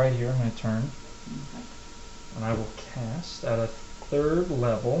big guy right here. I'm going to turn. And I will cast at a 3rd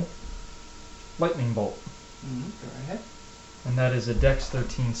level Lightning Bolt. Go ahead. And that is a Dex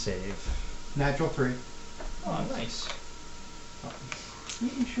 13 save. Natural 3. Oh, nice.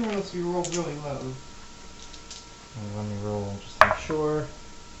 Making sure unless you roll really low. Let me roll just to make sure.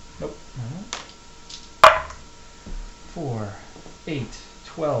 Nope. Alright. 4, 8,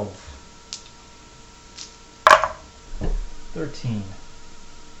 12, 13.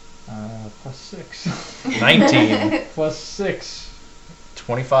 Plus 6. 19, Plus 6.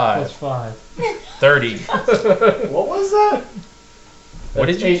 25, Plus 5. 30. What was that? What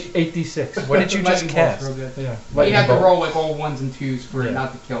did you? 8d6. What did you just Lightning bolt's cast? real good. Yeah. But you have to bolt. roll like all 1s and 2s for it Yeah.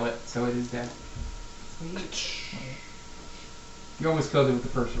 not to kill it, so it is dead. You almost killed it with the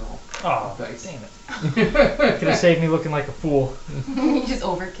first roll. Oh, Dice. damn it. Could have saved me looking like a fool. You just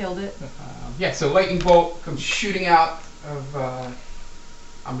overkilled it. Yeah, so lightning bolt comes shooting out of.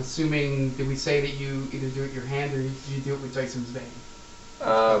 I'm assuming. Did we say that you either do it with your hand or you do it with Dyson's Bane?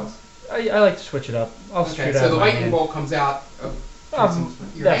 I like to switch it up. I'll shoot Okay, out so the my lightning hand. bolt comes out of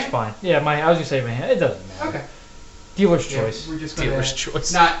your That's hand? fine. Yeah, I was gonna say my hand. It doesn't matter. Okay. Dealer's Yeah, choice. we're just gonna Dealer's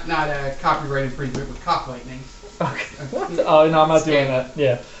choice. not a copyright infringement with cock lightning. Okay. What? Oh no, I'm not doing Standard. that.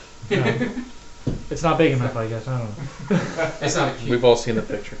 Yeah. No. It's not big enough, I guess. I don't know. It's not a cute. We've all seen the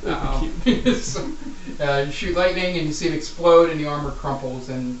picture. So, you shoot lightning and you see it explode and the armor crumples,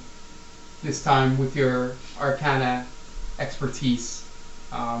 and this time with your Arcana expertise,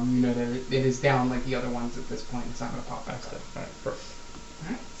 you know that it is down like the other ones at this point. It's not going to pop back up. Alright, perfect.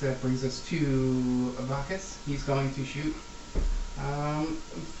 Alright, so that brings us to Avacus. He's going to shoot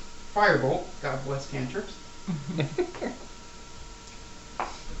Firebolt. God bless cantrips.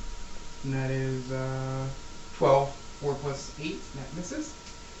 And that is 12, 4 plus 8. That misses.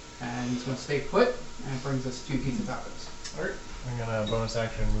 And he's going to stay put. And it brings us to Pizza Tacos. Alright. I'm gonna bonus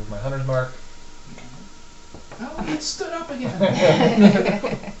action move my hunter's mark. Oh, it stood up again.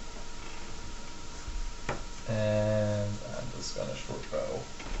 And I'm just gonna short bow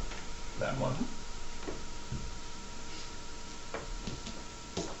that one.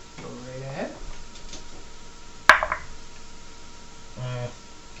 Go right ahead.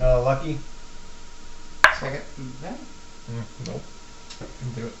 Lucky. Second. That. Nope.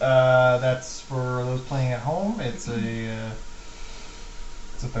 Didn't do it. That's for those playing at home. It's a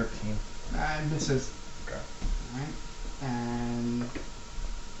 13. Misses. Okay. Alright. And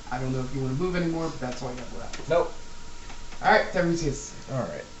I don't know if you want to move anymore, but that's all you have left. Nope. Alright, Tiresias.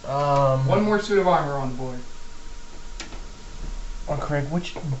 Alright. One more suit of armor on the board. Oh, Craig,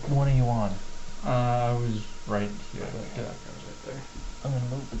 which one are you on? I was right here. Yeah, that goes right there. I'm gonna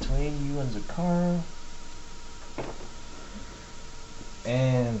move between you and Zakara.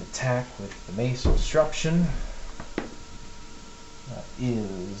 And attack with the Mace of Disruption. That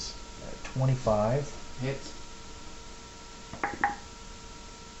is 25. Hits.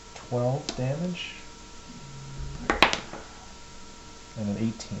 12 damage. And an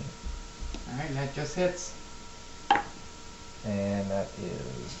 18. Alright, that just hits. And that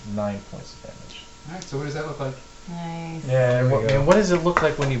is 9 points of damage. Alright, so what does that look like? Nice. Yeah, There we go. and what does it look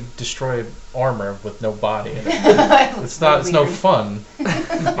like when you destroy armor with no body in it? It's It's no fun.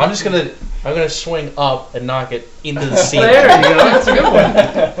 I'm gonna swing up and knock it into the ceiling. There you go. That's a good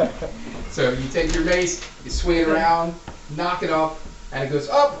one. So you take your mace, you swing it around, knock it up, and it goes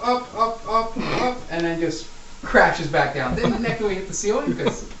up, up, up, up, up, and then just crashes back down. Didn't technically hit the ceiling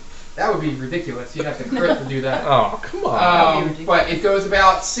because that would be ridiculous. You'd have to crit to do that. Oh, come on. But it goes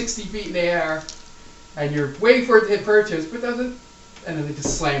about 60 feet in the air, and you're waiting for it to hit purchase, but doesn't. and then it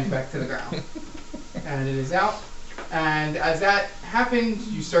just slams back to the ground. And it is out. And as that happens,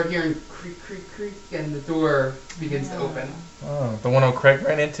 you start hearing creak, creak, creak, and the door begins to open. Oh, the one Craig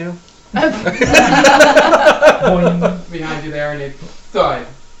ran into? Boing. Behind you there, and it thud.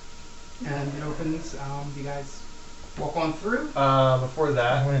 And it opens. You guys walk on through. Before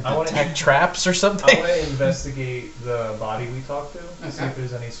that, I want detect to traps or I something? want to investigate the body we talked to. See Okay. if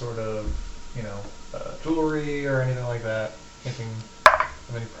there's any sort of, jewelry or anything like that. Anything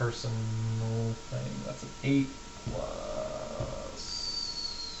of any personal thing. That's an 8 plus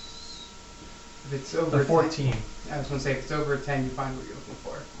If it's over the 10 14. I was going to say, if it's over a 10, you find what you're looking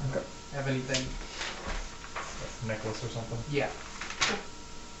for. I don't have anything. Necklace or something. Yeah.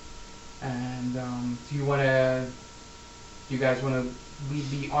 And do you guys want to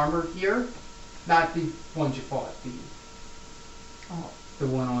leave the armor here? Not the ones you fought, the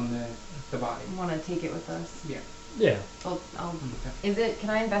one on the body. Want to take it with us? Yeah. Yeah. Okay. Can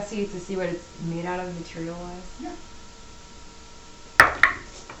I investigate to see what it's made out of material-wise? Yeah.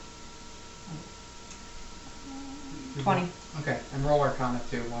 Mm. 20. Okay, and roll Arcana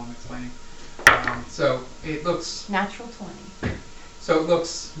too while I'm explaining. So it looks, Natural 20.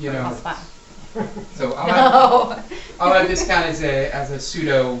 Plus 5. So I'll No. I'll have this count as a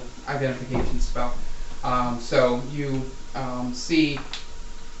pseudo identification spell. So you see,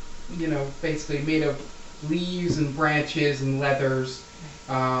 basically made of leaves and branches and leathers.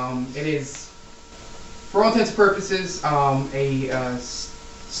 It is, for all intents and purposes, a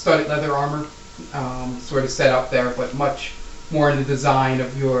studded leather armor, sort of set up there, but much more in the design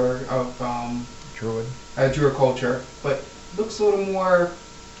of Druid. Druid culture, but looks a little more, of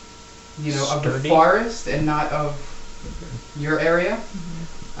the Sturdy? forest and not of your area,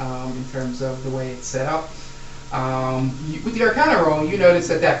 in terms of the way it's set up. With the Arcana roll, you notice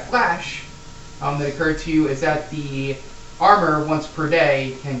that flash that occurred to you is that the armor once per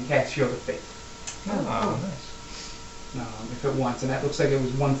day can cast Shield of Faith. Oh, nice. If it wants, and that looks like it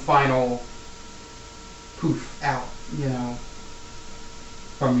was one final poof out,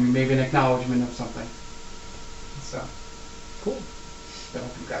 from you, maybe an acknowledgement of something. So, Cool. that'll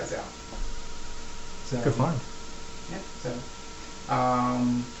help you guys out. So, Good find. Yeah, so,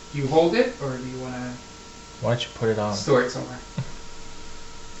 do you hold it, or do you want to Why don't you put it on? store it somewhere?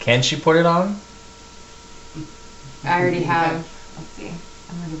 Can she put it on? I already have. Let's see.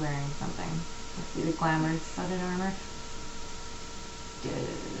 I'm already wearing something. Let's see the glamour studded armor.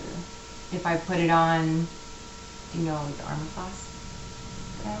 If I put it on, do you know the armor class?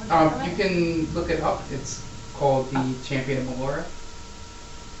 that I would get from You it? can look it up. It's called the Champion of Melora.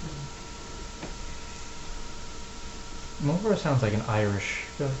 Melora sounds like an Irish.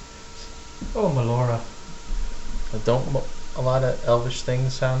 Oh, Melora. Don't a lot of elvish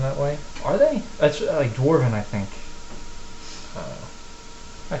things sound that way? Are they? That's like dwarven, I think.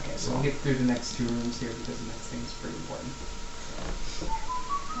 Okay, so we'll get through the next two rooms here because the next thing is pretty important.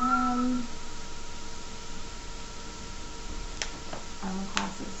 Armor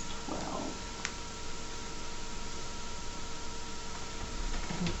class is 12.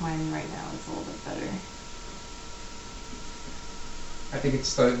 I think mine right now is a little bit better. I think it's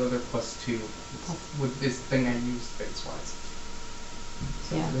studded leather +2. With this thing I used base-wise.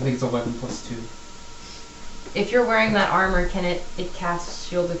 So Yeah. I think it's 11 +2. If you're wearing that armor, can it cast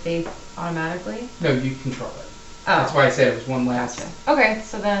Shield of Faith automatically? No, you control it. Oh. That's why I said it was one last. Gotcha. Okay,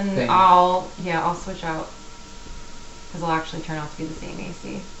 so then thing. I'll switch out. Because it'll actually turn out to be the same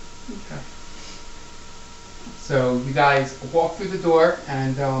AC. Okay. So you guys walk through the door,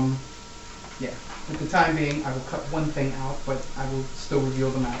 and at the time being, I will cut one thing out, but I will still reveal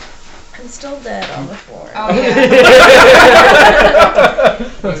the map. I'm still dead on the floor. Oh, yeah.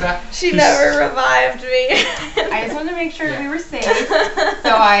 What's that? She never revived me. I just wanted to make sure Yeah. we were safe.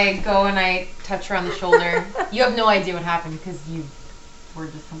 So I go and I touch her on the shoulder. You have no idea what happened because you were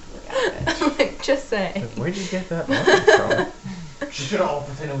just completely out of it. I'm like, just saying. Where'd you get that weapon from? She should have all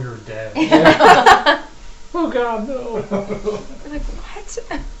pretended we were dead. Oh God, no. I'm like, what?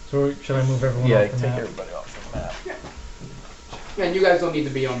 So should I move everyone Yeah, off the take map? everybody off the map. And you guys don't need to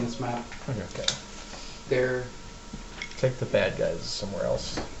be on this map. Okay. They're Take the bad guys somewhere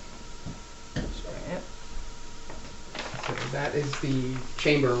else. So that is the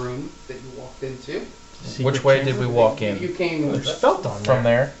chamber room that you walked into. Which way did we walk in? You came There's felt on From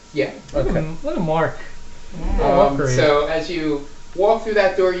there? yeah. Look at Mark. Yeah. Upgrade. So as you walk through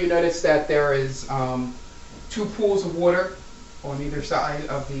that door, you notice that there is 2 pools of water on either side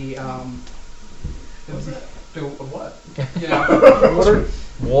of the What?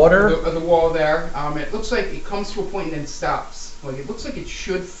 Water? of the wall there. It looks like it comes to a point and then stops. Like it looks like it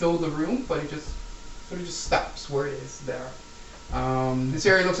should fill the room, but it just sort of just stops where it is there. This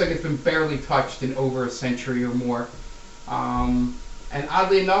area looks like it's been barely touched in over a century or more. And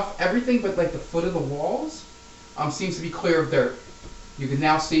oddly enough, everything but like the foot of the walls seems to be clear of dirt. You can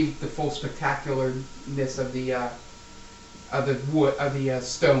now see the full spectacularness of the wood, of the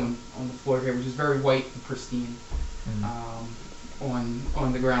stone on the floor here, which is very white and pristine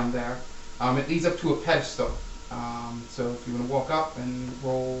on the ground there. It leads up to a pedestal. So if you want to walk up and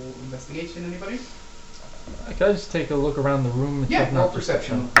roll investigation, anybody? Can I just take a look around the room? Yeah, Not roll just-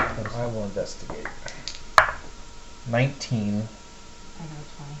 perception. I will investigate. 19, I got a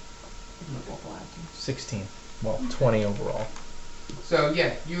 20. Didn't roll allowed to. 16. Well, 20 overall. So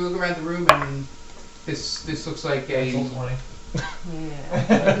yeah, you look around the room and this looks like Natural a. 20.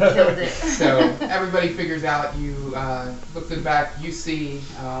 Yeah, you killed it. So everybody figures out. You look to the back. You see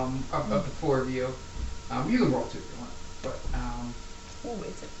of the four of you. You can roll too if you want, but. Oh,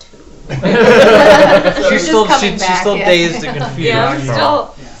 it's a 2. So You're She's just still, coming she's back, still yeah. dazed and confused. Yeah, I'm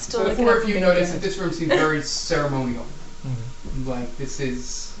still Yeah. still So the looking four at of you the notice that bacon. this room seems very ceremonial. Mhm. Like this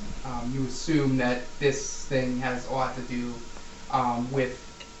is, you assume that this thing has a lot to do with,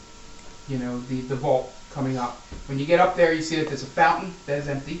 you know, the vault coming up. When you get up there, you see that there's a fountain that is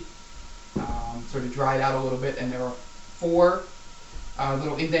empty, sort of dried out a little bit, and there are 4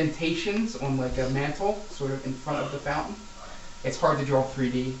 little indentations on like a mantle, sort of in front of the fountain. It's hard to draw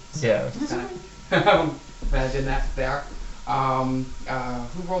 3D. So Yeah. kind of imagine that there.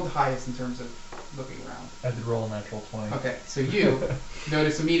 Who rolled the highest in terms of looking around? I did roll a natural 20. Okay, so you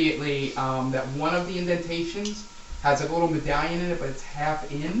notice immediately that one of the indentations has a little medallion in it, but it's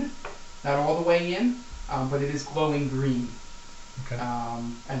half in, not all the way in, but it is glowing green. Okay.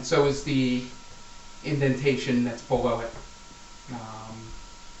 And so is the indentation that's below it.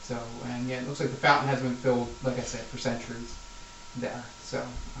 And yeah, it looks like the fountain has been filled, like I said, for centuries there. So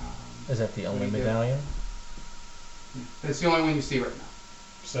Is that the only What do you do? medallion? it's the only one you see right now.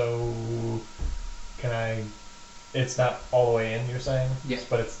 So, can I? It's not all the way in. You're saying? Yes.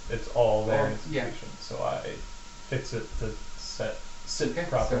 But it's all there in its Yeah. position. So I fix it to sit Okay,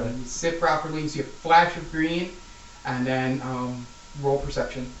 properly. so you sit properly, you see a flash of green, and then roll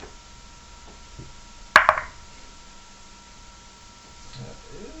perception. That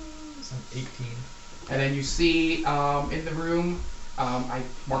is an 18. And then you see in the room, I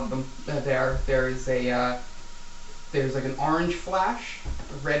marked them there. There is there's like an orange flash,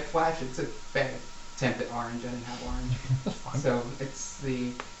 a red flash. It's a bad attempt at orange. I didn't have orange, so it's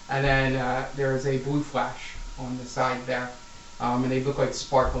and then there is a blue flash on the side there, and they look like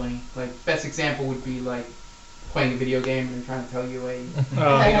sparkling. Like best example would be like playing a video game and they're trying to tell you a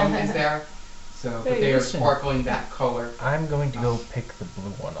item is there. So but Hey, they are listen. sparkling that color. I'm going to go pick the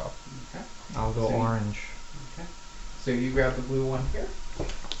blue one up. Okay. I'll go So you- orange. Okay. So you grab the blue one here.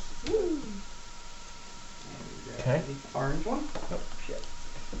 And you grab Okay. the orange one. Oh shit.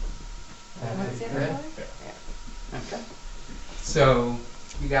 What's the other Red. one? Okay. So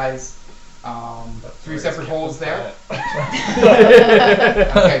you guys, That's 3 where it's separate kept holes the there.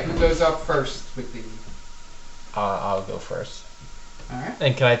 plant. Okay, who goes up first with the? I'll go first. All right.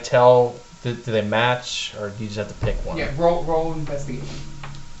 And can I tell, do they match, or do you just have to pick one? Yeah. Roll investigation.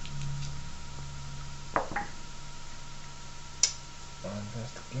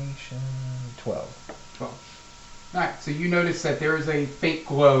 Investigation 12. 12. All right. So you notice that there is a faint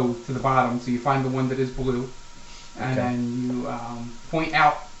glow to the bottom. So you find the one that is blue, and Okay. then you point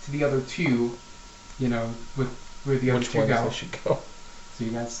out to the other 2. You know, with where the other Which 2 ones go. I should go? So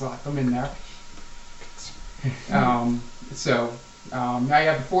you guys slot them in there. So now you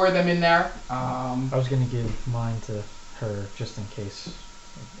have the 4 of them in there. I was gonna give mine to her just in case.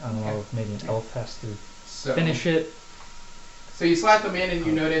 I don't know if maybe an elf has to So finish it. So you slap them in, and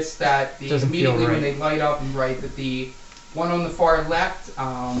you notice that Doesn't feel immediately when right. they light up, and right that the one on the far left,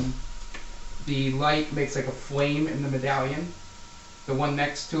 the light makes like a flame in the medallion. The one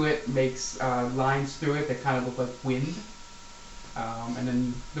next to it makes lines through it that kind of look like wind. And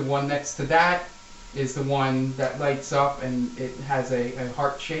then the one next to that is the one that lights up and it has a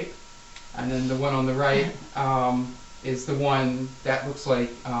heart shape. And then the one on the right is the one that looks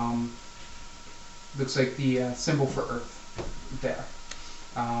like the symbol for Earth there.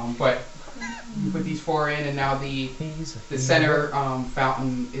 But you put these 4 in, and now the center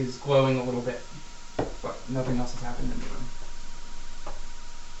fountain is glowing a little bit, but nothing else has happened in the room.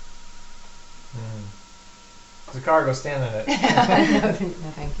 There's a cargo stand in it.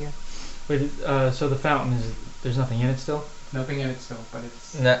 No, thank you. Wait, so the fountain is there's nothing in it still? Nothing in it still, but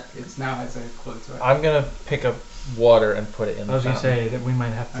Nah, it's now has a clue to it. I'm going to pick up water and put it in I the was gonna fountain. say that we might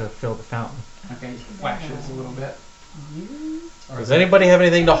have to fill the fountain. Okay, flashes a little bit. Does anybody have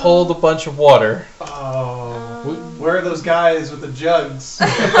anything to hold a bunch of water? Oh. Where are those guys with the jugs?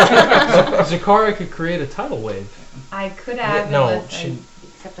 Zakara could create a tidal wave. I could have, No, unless she-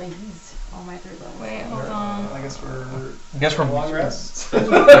 except I used all my 3rd levels. Wait, hold on. I guess we're. I guess we're long rest.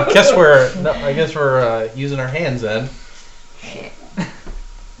 I guess we're using our hands then.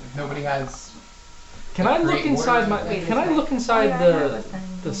 If nobody has. Can I look Create inside water. my? Wait, Can this I way. look inside Oh, yeah, I have a the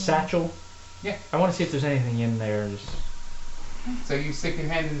thing. satchel? Yeah. I want to see if there's anything in there. Just, So you stick your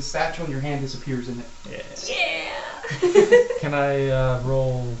hand in the satchel and your hand disappears in it. Yeah. can I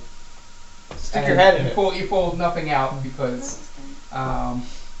roll? Stick And your head in you it. pull, you pull nothing out because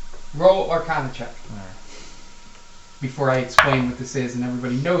roll Arcana check before I explain what this is and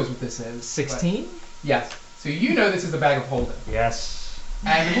everybody knows what this is. 16. But- yes. So you know this is a bag of holding. Yes.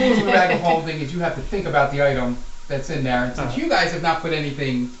 And the rules of a bag of holding is you have to think about the item that's in there. And since you guys have not put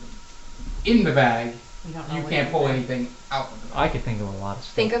anything in the bag, We don't know you what can't it pull is. anything out of the bag. I could think of a lot of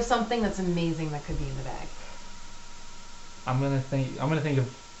stuff. Think of something that's amazing that could be in the bag. I'm gonna think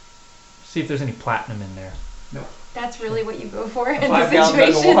of. See if there's any platinum in there. That's really what you go for in 5 the gallon bag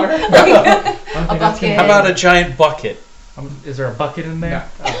of situation. water. I'm A thinking that's gonna- bucket. How about a giant bucket? Is there a bucket in there?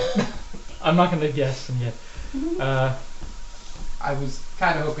 Oh. I'm not gonna guess them yet. I was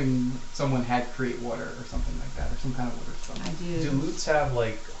kind of hoping someone had create water or something like that, or some kind of water I spell. do. Do loots have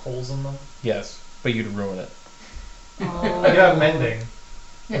like holes in them? Yes, but you'd ruin it. Oh. I do have mending.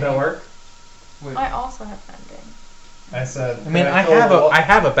 Yeah, Would that work? would- I also have mending. I said. I mean, can I fill have the a wa- I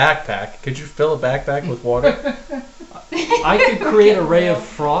have a backpack. Could you fill a backpack with water? I could create a ray of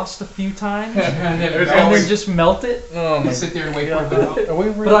frost a few times and then, There's and always- then just melt it. Oh you sit there and wait for it to melt. Are we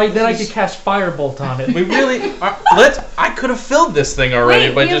But then I could cast firebolt on it. We really I could have filled this thing already,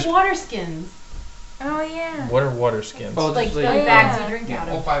 Wait, but we just have water skins. Oh yeah. what are water skins? Oh, Like just the like- bags Yeah. you drink Yeah, out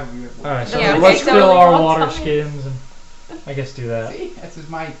all of. 5 of you have water. All right, so Yeah, let's okay, fill so our we'll water tell me. skins, and I guess do that. See, this is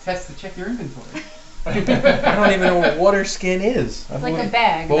my test to check your inventory. I don't even know what water skin is. It's like a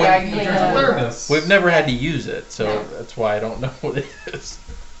bag. Well, Bag you like drink a- thermos. We've never had to use it, so No. that's why I don't know what it is.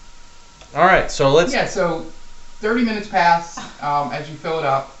 All right, so let's. Yeah, so 30 minutes pass as you fill it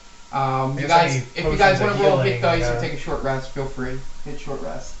up. You guess guys, any if you guys potions want of to roll hit healing, dice or take a short rest, feel free. Hit short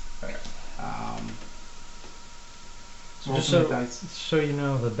rest. Okay. So Roll just some hit dice. so you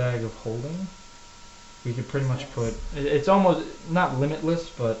know, the bag of holding, we could pretty much put. It's almost not limitless,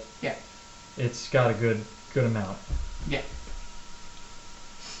 but Yeah. it's got a good amount.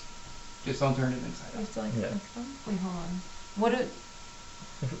 Just don't turn it inside You out. still like Yeah. mix them? Wait, hold on. What do,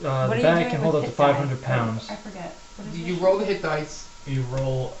 The what are you bag doing can with hold up to hit die? 500 pounds. I forget. What is Did it? you roll the hit dice? You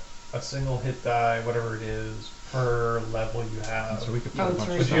roll a single hit die, whatever it is, per level you have. So we could put Oh, a it's bunch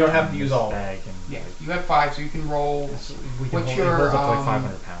right of But you stuff don't have in to use this all of it. bag and Yeah, like, you have 5, so you can roll. we can What's hold, your, it holds up to like um,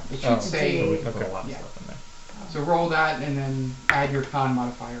 500 pounds. It Oh. should So say. we can put a lot of Yeah. stuff in there. So roll that and then add your con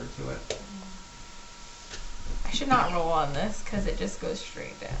modifier to it. I should not roll on this because it just goes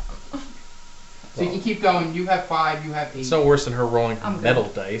straight down. So you can keep going. You have 5, you have 8. It's no worse than her rolling I'm good. metal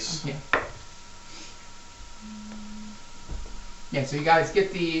dice. Yeah. Yeah, so you guys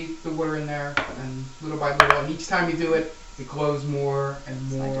get the water in there, and little by little, and each time you do it, it glows more and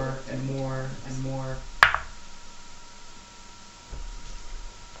more and more and more.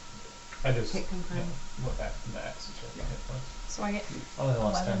 I just Hit confirm. look at max and check my hit points. So I get Only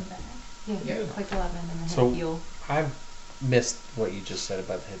lost 11 10. back. Yeah, Yeah. click 11 and then So- hit heal. I've missed what you just said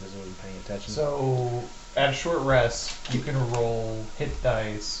about the hit. I wasn't paying attention. So at a short rest, you can roll hit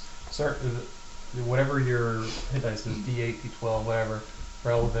dice. Start whatever your hit dice is, D8, D12, whatever,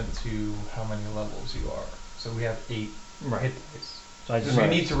 relevant to how many levels you are. So we have 8 Right. hit dice. So I So just you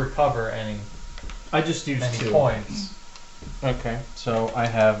need to recover any used many 2. points. okay, so I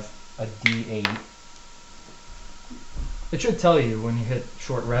have a D8. It should tell you when you hit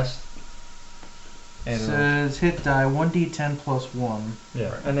short rest. It says hit die 1d10 plus 1. Yeah,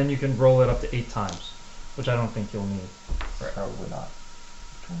 Right. and then you can roll it up to 8 times, which I don't think you'll need. Probably not.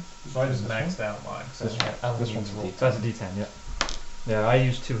 So I just maxed out mine. So This one- I only this need one's to a roll D10. That's a D10, yeah. Yeah, I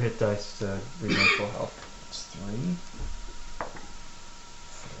use 2 hit dice to regain full health. It's 3,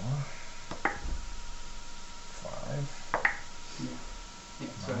 4, 5. Yeah,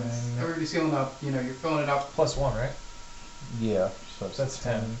 so it's, Nine. everybody's healing up. You know, you're filling it up. plus 1, right? Yeah, so So that's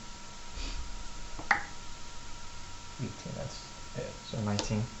 10. 18. That's it. So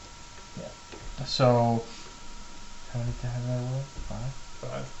 19. So how many did I have that roll? 5.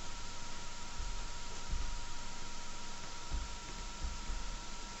 5.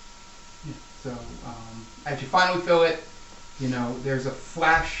 So as you finally fill it, you know, there's a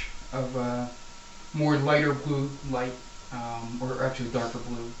flash of more lighter blue light, or actually darker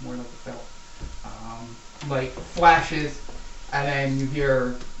blue, more like a felt. Light flashes, and then you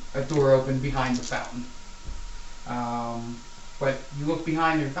hear a door open behind the fountain. But you look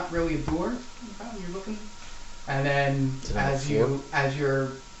behind, there's not really a door. You're looking, and then Is it on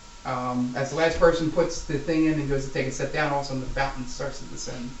the as the last person puts the thing in and goes to take a step down, all of a sudden the fountain starts to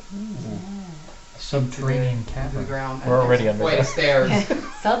descend Subterranean to the cavern. ground. We're and already there's a under flight of stairs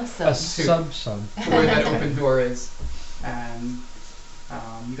A Sub. sub. to where that open door is, and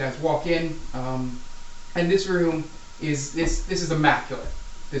you guys walk in, and this room is this is immaculate.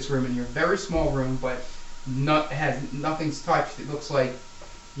 This room in here, very small room, but nothing's touched. It looks like,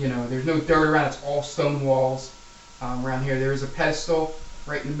 there's no dirt around. It's all stone walls around here. There is a pedestal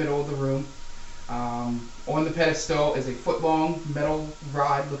right in the middle of the room. On the pedestal is a foot-long metal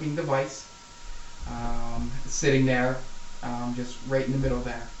rod-looking device sitting there, just right in the middle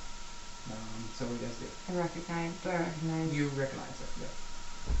there. So what do you guys do? Do I recognize? You recognize it,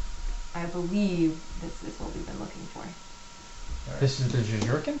 yeah. I believe this is what we've been looking for. This is the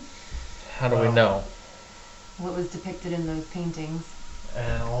Jajurkin? How do we Well- know? What was depicted in those paintings.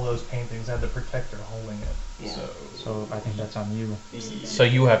 And all those paintings had the protector holding it. Yeah. So I think that's on you. So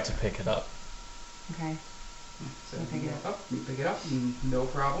you have to pick it up. Okay. So You pick you it walk up, you pick it up, no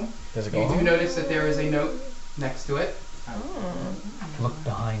problem. Does it You go do on? notice that there is a note next to it. Look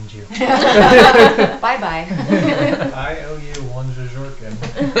behind you. Bye bye. I owe you one Jajurkin.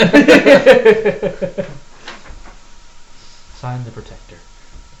 Sign the protector.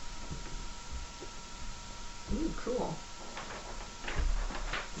 Ooh, cool.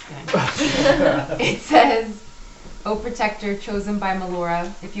 Okay. It says, "O protector chosen by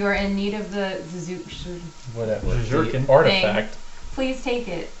Melora, if you are in need of the Whatever. Jajurkin. The artifact. please take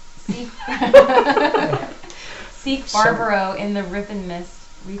it. Seek Barbaro in the Riven Mist.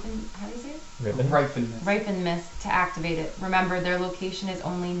 How do you say it? Ribbon. Ripeness. Ripen Mist to activate it. Remember, their location is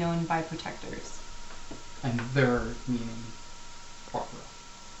only known by protectors." And their meaning Barbara.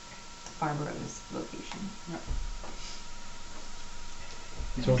 Barbaro's location.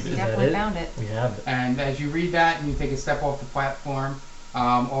 So We is that definitely it? found it. We have it. And as you read that and you take a step off the platform,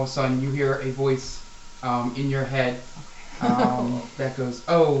 all of a sudden you hear a voice in your head that goes,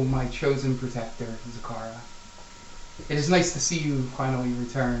 "Oh, my chosen protector, Zakara. It is nice to see you finally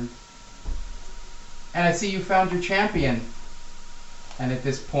return. And I see you found your champion." And at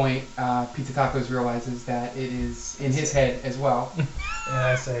this point, Pitatakos realizes that it is in his head as well. And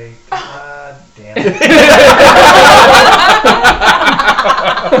I say, God damn it.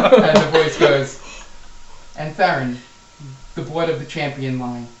 And the voice goes, "And Theron, the blood of the champion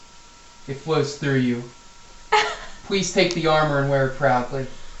line, it flows through you. Please take the armor and wear it proudly.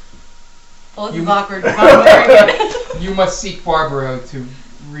 Well, this You- is awkward. 'Cause I'm wearing it. You must seek Barbaro to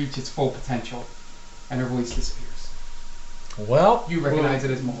reach its full potential." And her voice disappears. Well, You recognize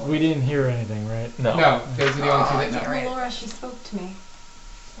it as Melora. We didn't hear anything, right? no. No, those are the only two that know. Right. Laura, she spoke to me.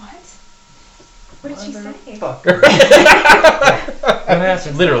 What? What did she say? Fucker. What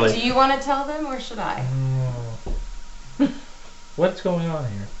happened? Do Literally. you want to tell them or should I? What's going on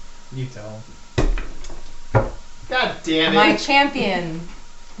here? You tell him. God damn My it. champion,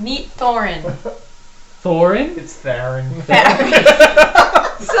 meet Thorin. Thorin? It's Theron.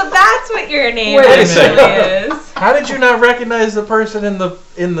 So that's what your name Wait a actually second. is. How did you not recognize the person in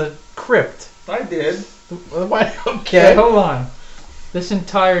the crypt? I did. Why? Okay, Okay. hold on. This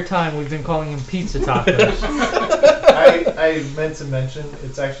entire time we've been calling him Pizza Tacos. I meant to mention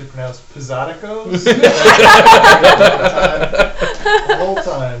it's actually pronounced Pizzaticos. The whole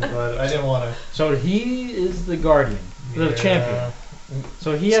time, but I didn't want to. So he is the guardian, the champion.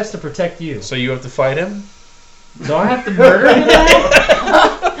 So he has to protect you. So you have to fight him? Do I have to murder him now?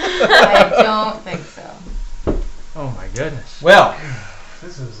 I don't think so. Oh my goodness. Well,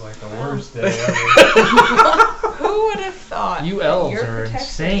 This is like the worst day ever. Who would have thought? You that elves your are protector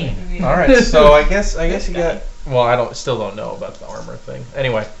insane. would be- all right. So I guess you got. Well, I still don't know about the armor thing.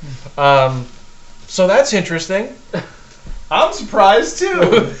 Anyway, so that's interesting. I'm surprised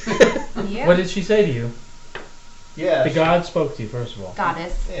too. Yeah. What did she say to you? Yeah. The god spoke to you, first of all.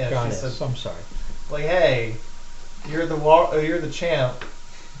 Goddess. Yeah. She Goddess. said, I'm sorry. like, hey, you're the champ.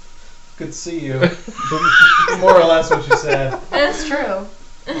 Good to see you. More or less what she said. That's true.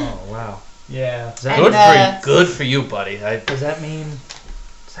 Oh wow. Yeah. Does that, And, Good for you, buddy. does that mean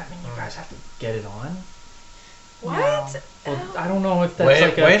you guys have to get it on? What? Well, I don't know if that's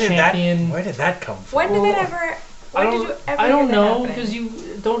like a champion. Where did that come from? When did Well, that ever? I When don't. did you ever I don't hear that know happen? because you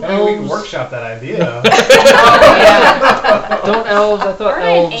don't I mean, we can elves. workshop that idea. Oh, yeah. Don't elves. I thought Aren't I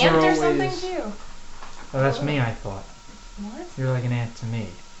an elves ant are or always. something too? Oh, that's me. I thought What? you're like an ant to me.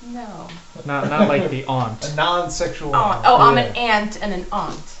 No. Not like the aunt. A non-sexual. Oh, I'm an Yeah. aunt and an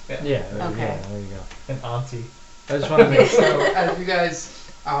aunt. Yeah. Okay. Yeah. There you go. An auntie. I just want to make sure. So as you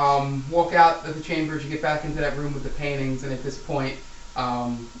guys walk out of the chambers, you get back into that room with the paintings, and at this point,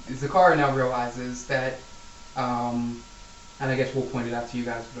 Zakara now realizes that, and I guess we'll point it out to you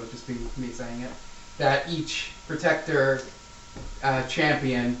guys, but it'll just be me saying it, that each protector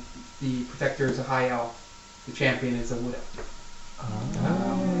champion, the protector is a high elf, the champion is a wood elf.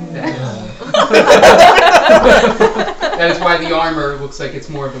 That is why the armor looks like it's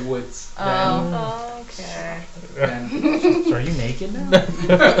more of the woods. Okay. Than So are you naked now?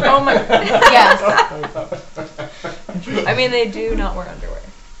 Oh my. Yes. I mean, they do not wear underwear.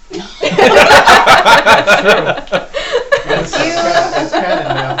 That's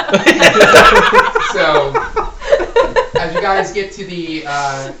canon now. So, as you guys get to the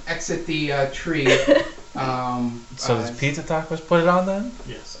exit the tree, So does Pizza Tacos put it on then?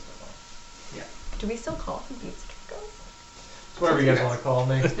 Yes. Do we still call them pizza tacos? It's whatever you guys want to call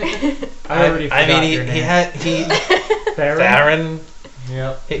me. I already forgot mean, your name. Farron?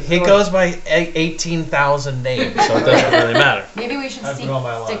 Yep. He goes by 18,000 names, so it doesn't really matter. Maybe we should I've been on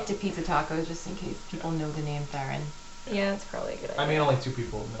my stick lap. to Pizza Tacos just in case people know the name Theron. Yeah, it's probably a good idea. I mean, only 2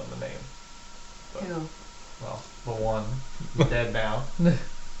 people know the name. Who? Well, the one dead now. And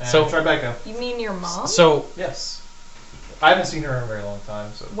So- Tribeca. You mean your mom? So, Yes. I haven't seen her in a very long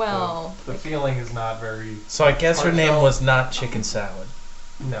time, so Well, the feeling is not very. so I guess her name Heartfelt. was not Chicken Salad.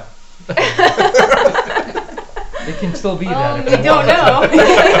 No. It can still be that. if we you don't want.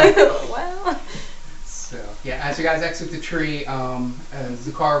 know. well, So, yeah, as you guys exit the tree,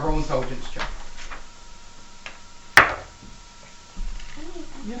 Zakara, roll intelligence check.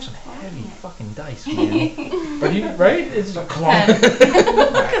 You have some heavy fucking dice, man. But you, right? It's a clunk.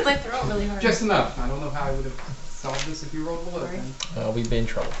 Because I throw it really hard. Just enough. I don't know how I would have solved this if you rolled below Sorry. then. We'd be in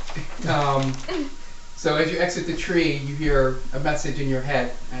trouble. So as you exit the tree, you hear a message in your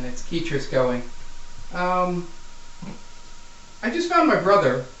head, and it's Keatrice going, I just found my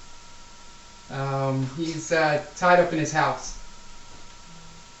brother. He's tied up in his house.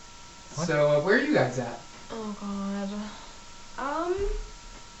 What? So where are you guys at? oh god.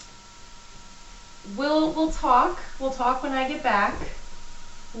 We'll talk. We'll talk when I get back.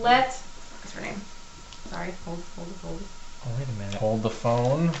 What's her name? Sorry, hold it. Oh, wait a minute. Hold the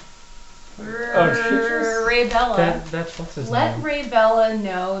phone. Keatrice? Ray Bella. That's what's his Let name. Ray Bella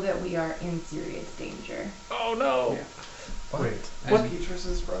know that we are in serious danger. Oh no! Yeah. Wait. What?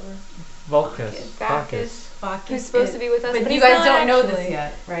 Petrus's brother? Vulcus. Bacchus. Bacchus Who's supposed to be with us, But but you he's guys not don't know actually. this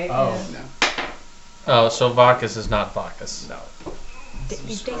yet, right? Oh. No. Oh, so Bacchus is not Bacchus. No.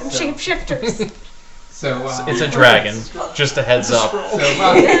 You damn shapeshifters. So It's a dragon. Just a heads up.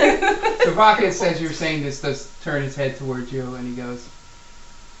 So Bacchus, as you're saying this, does turn his head towards you, and he goes,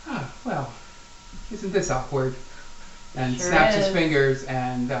 "Ah, well, isn't this awkward?" And Sure snaps his is. fingers,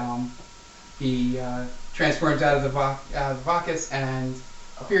 and he transforms out of the Bacchus and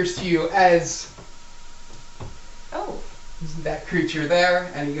appears to you as Oh. that creature there,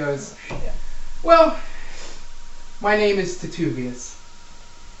 and he goes, "Well, my name is Tituvius,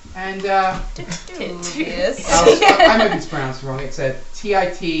 and Tituvius. I might be pronounced wrong. It said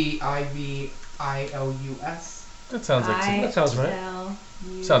Titivius. That sounds like That sounds right.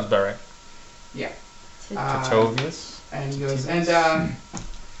 sounds about right. Yeah. Titovius? And he goes, and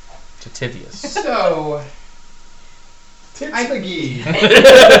Titivius. so, Tits I- McGee.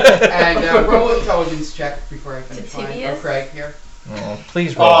 and roll an intelligence check before I finish mine. Or Titivius? Craig here. Oh,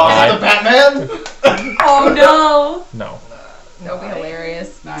 please roll Oh, high. the Batman? Oh no. No. That would be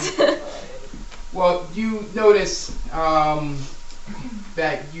hilarious. 9. Well, you notice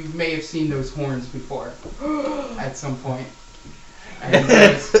that you may have seen those horns before at some point. And he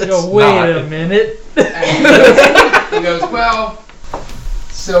goes, Yo, It's wait not. a minute. and he goes, well,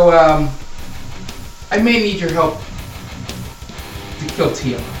 so I may need your help to kill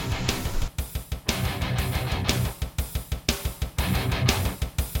Tiamat.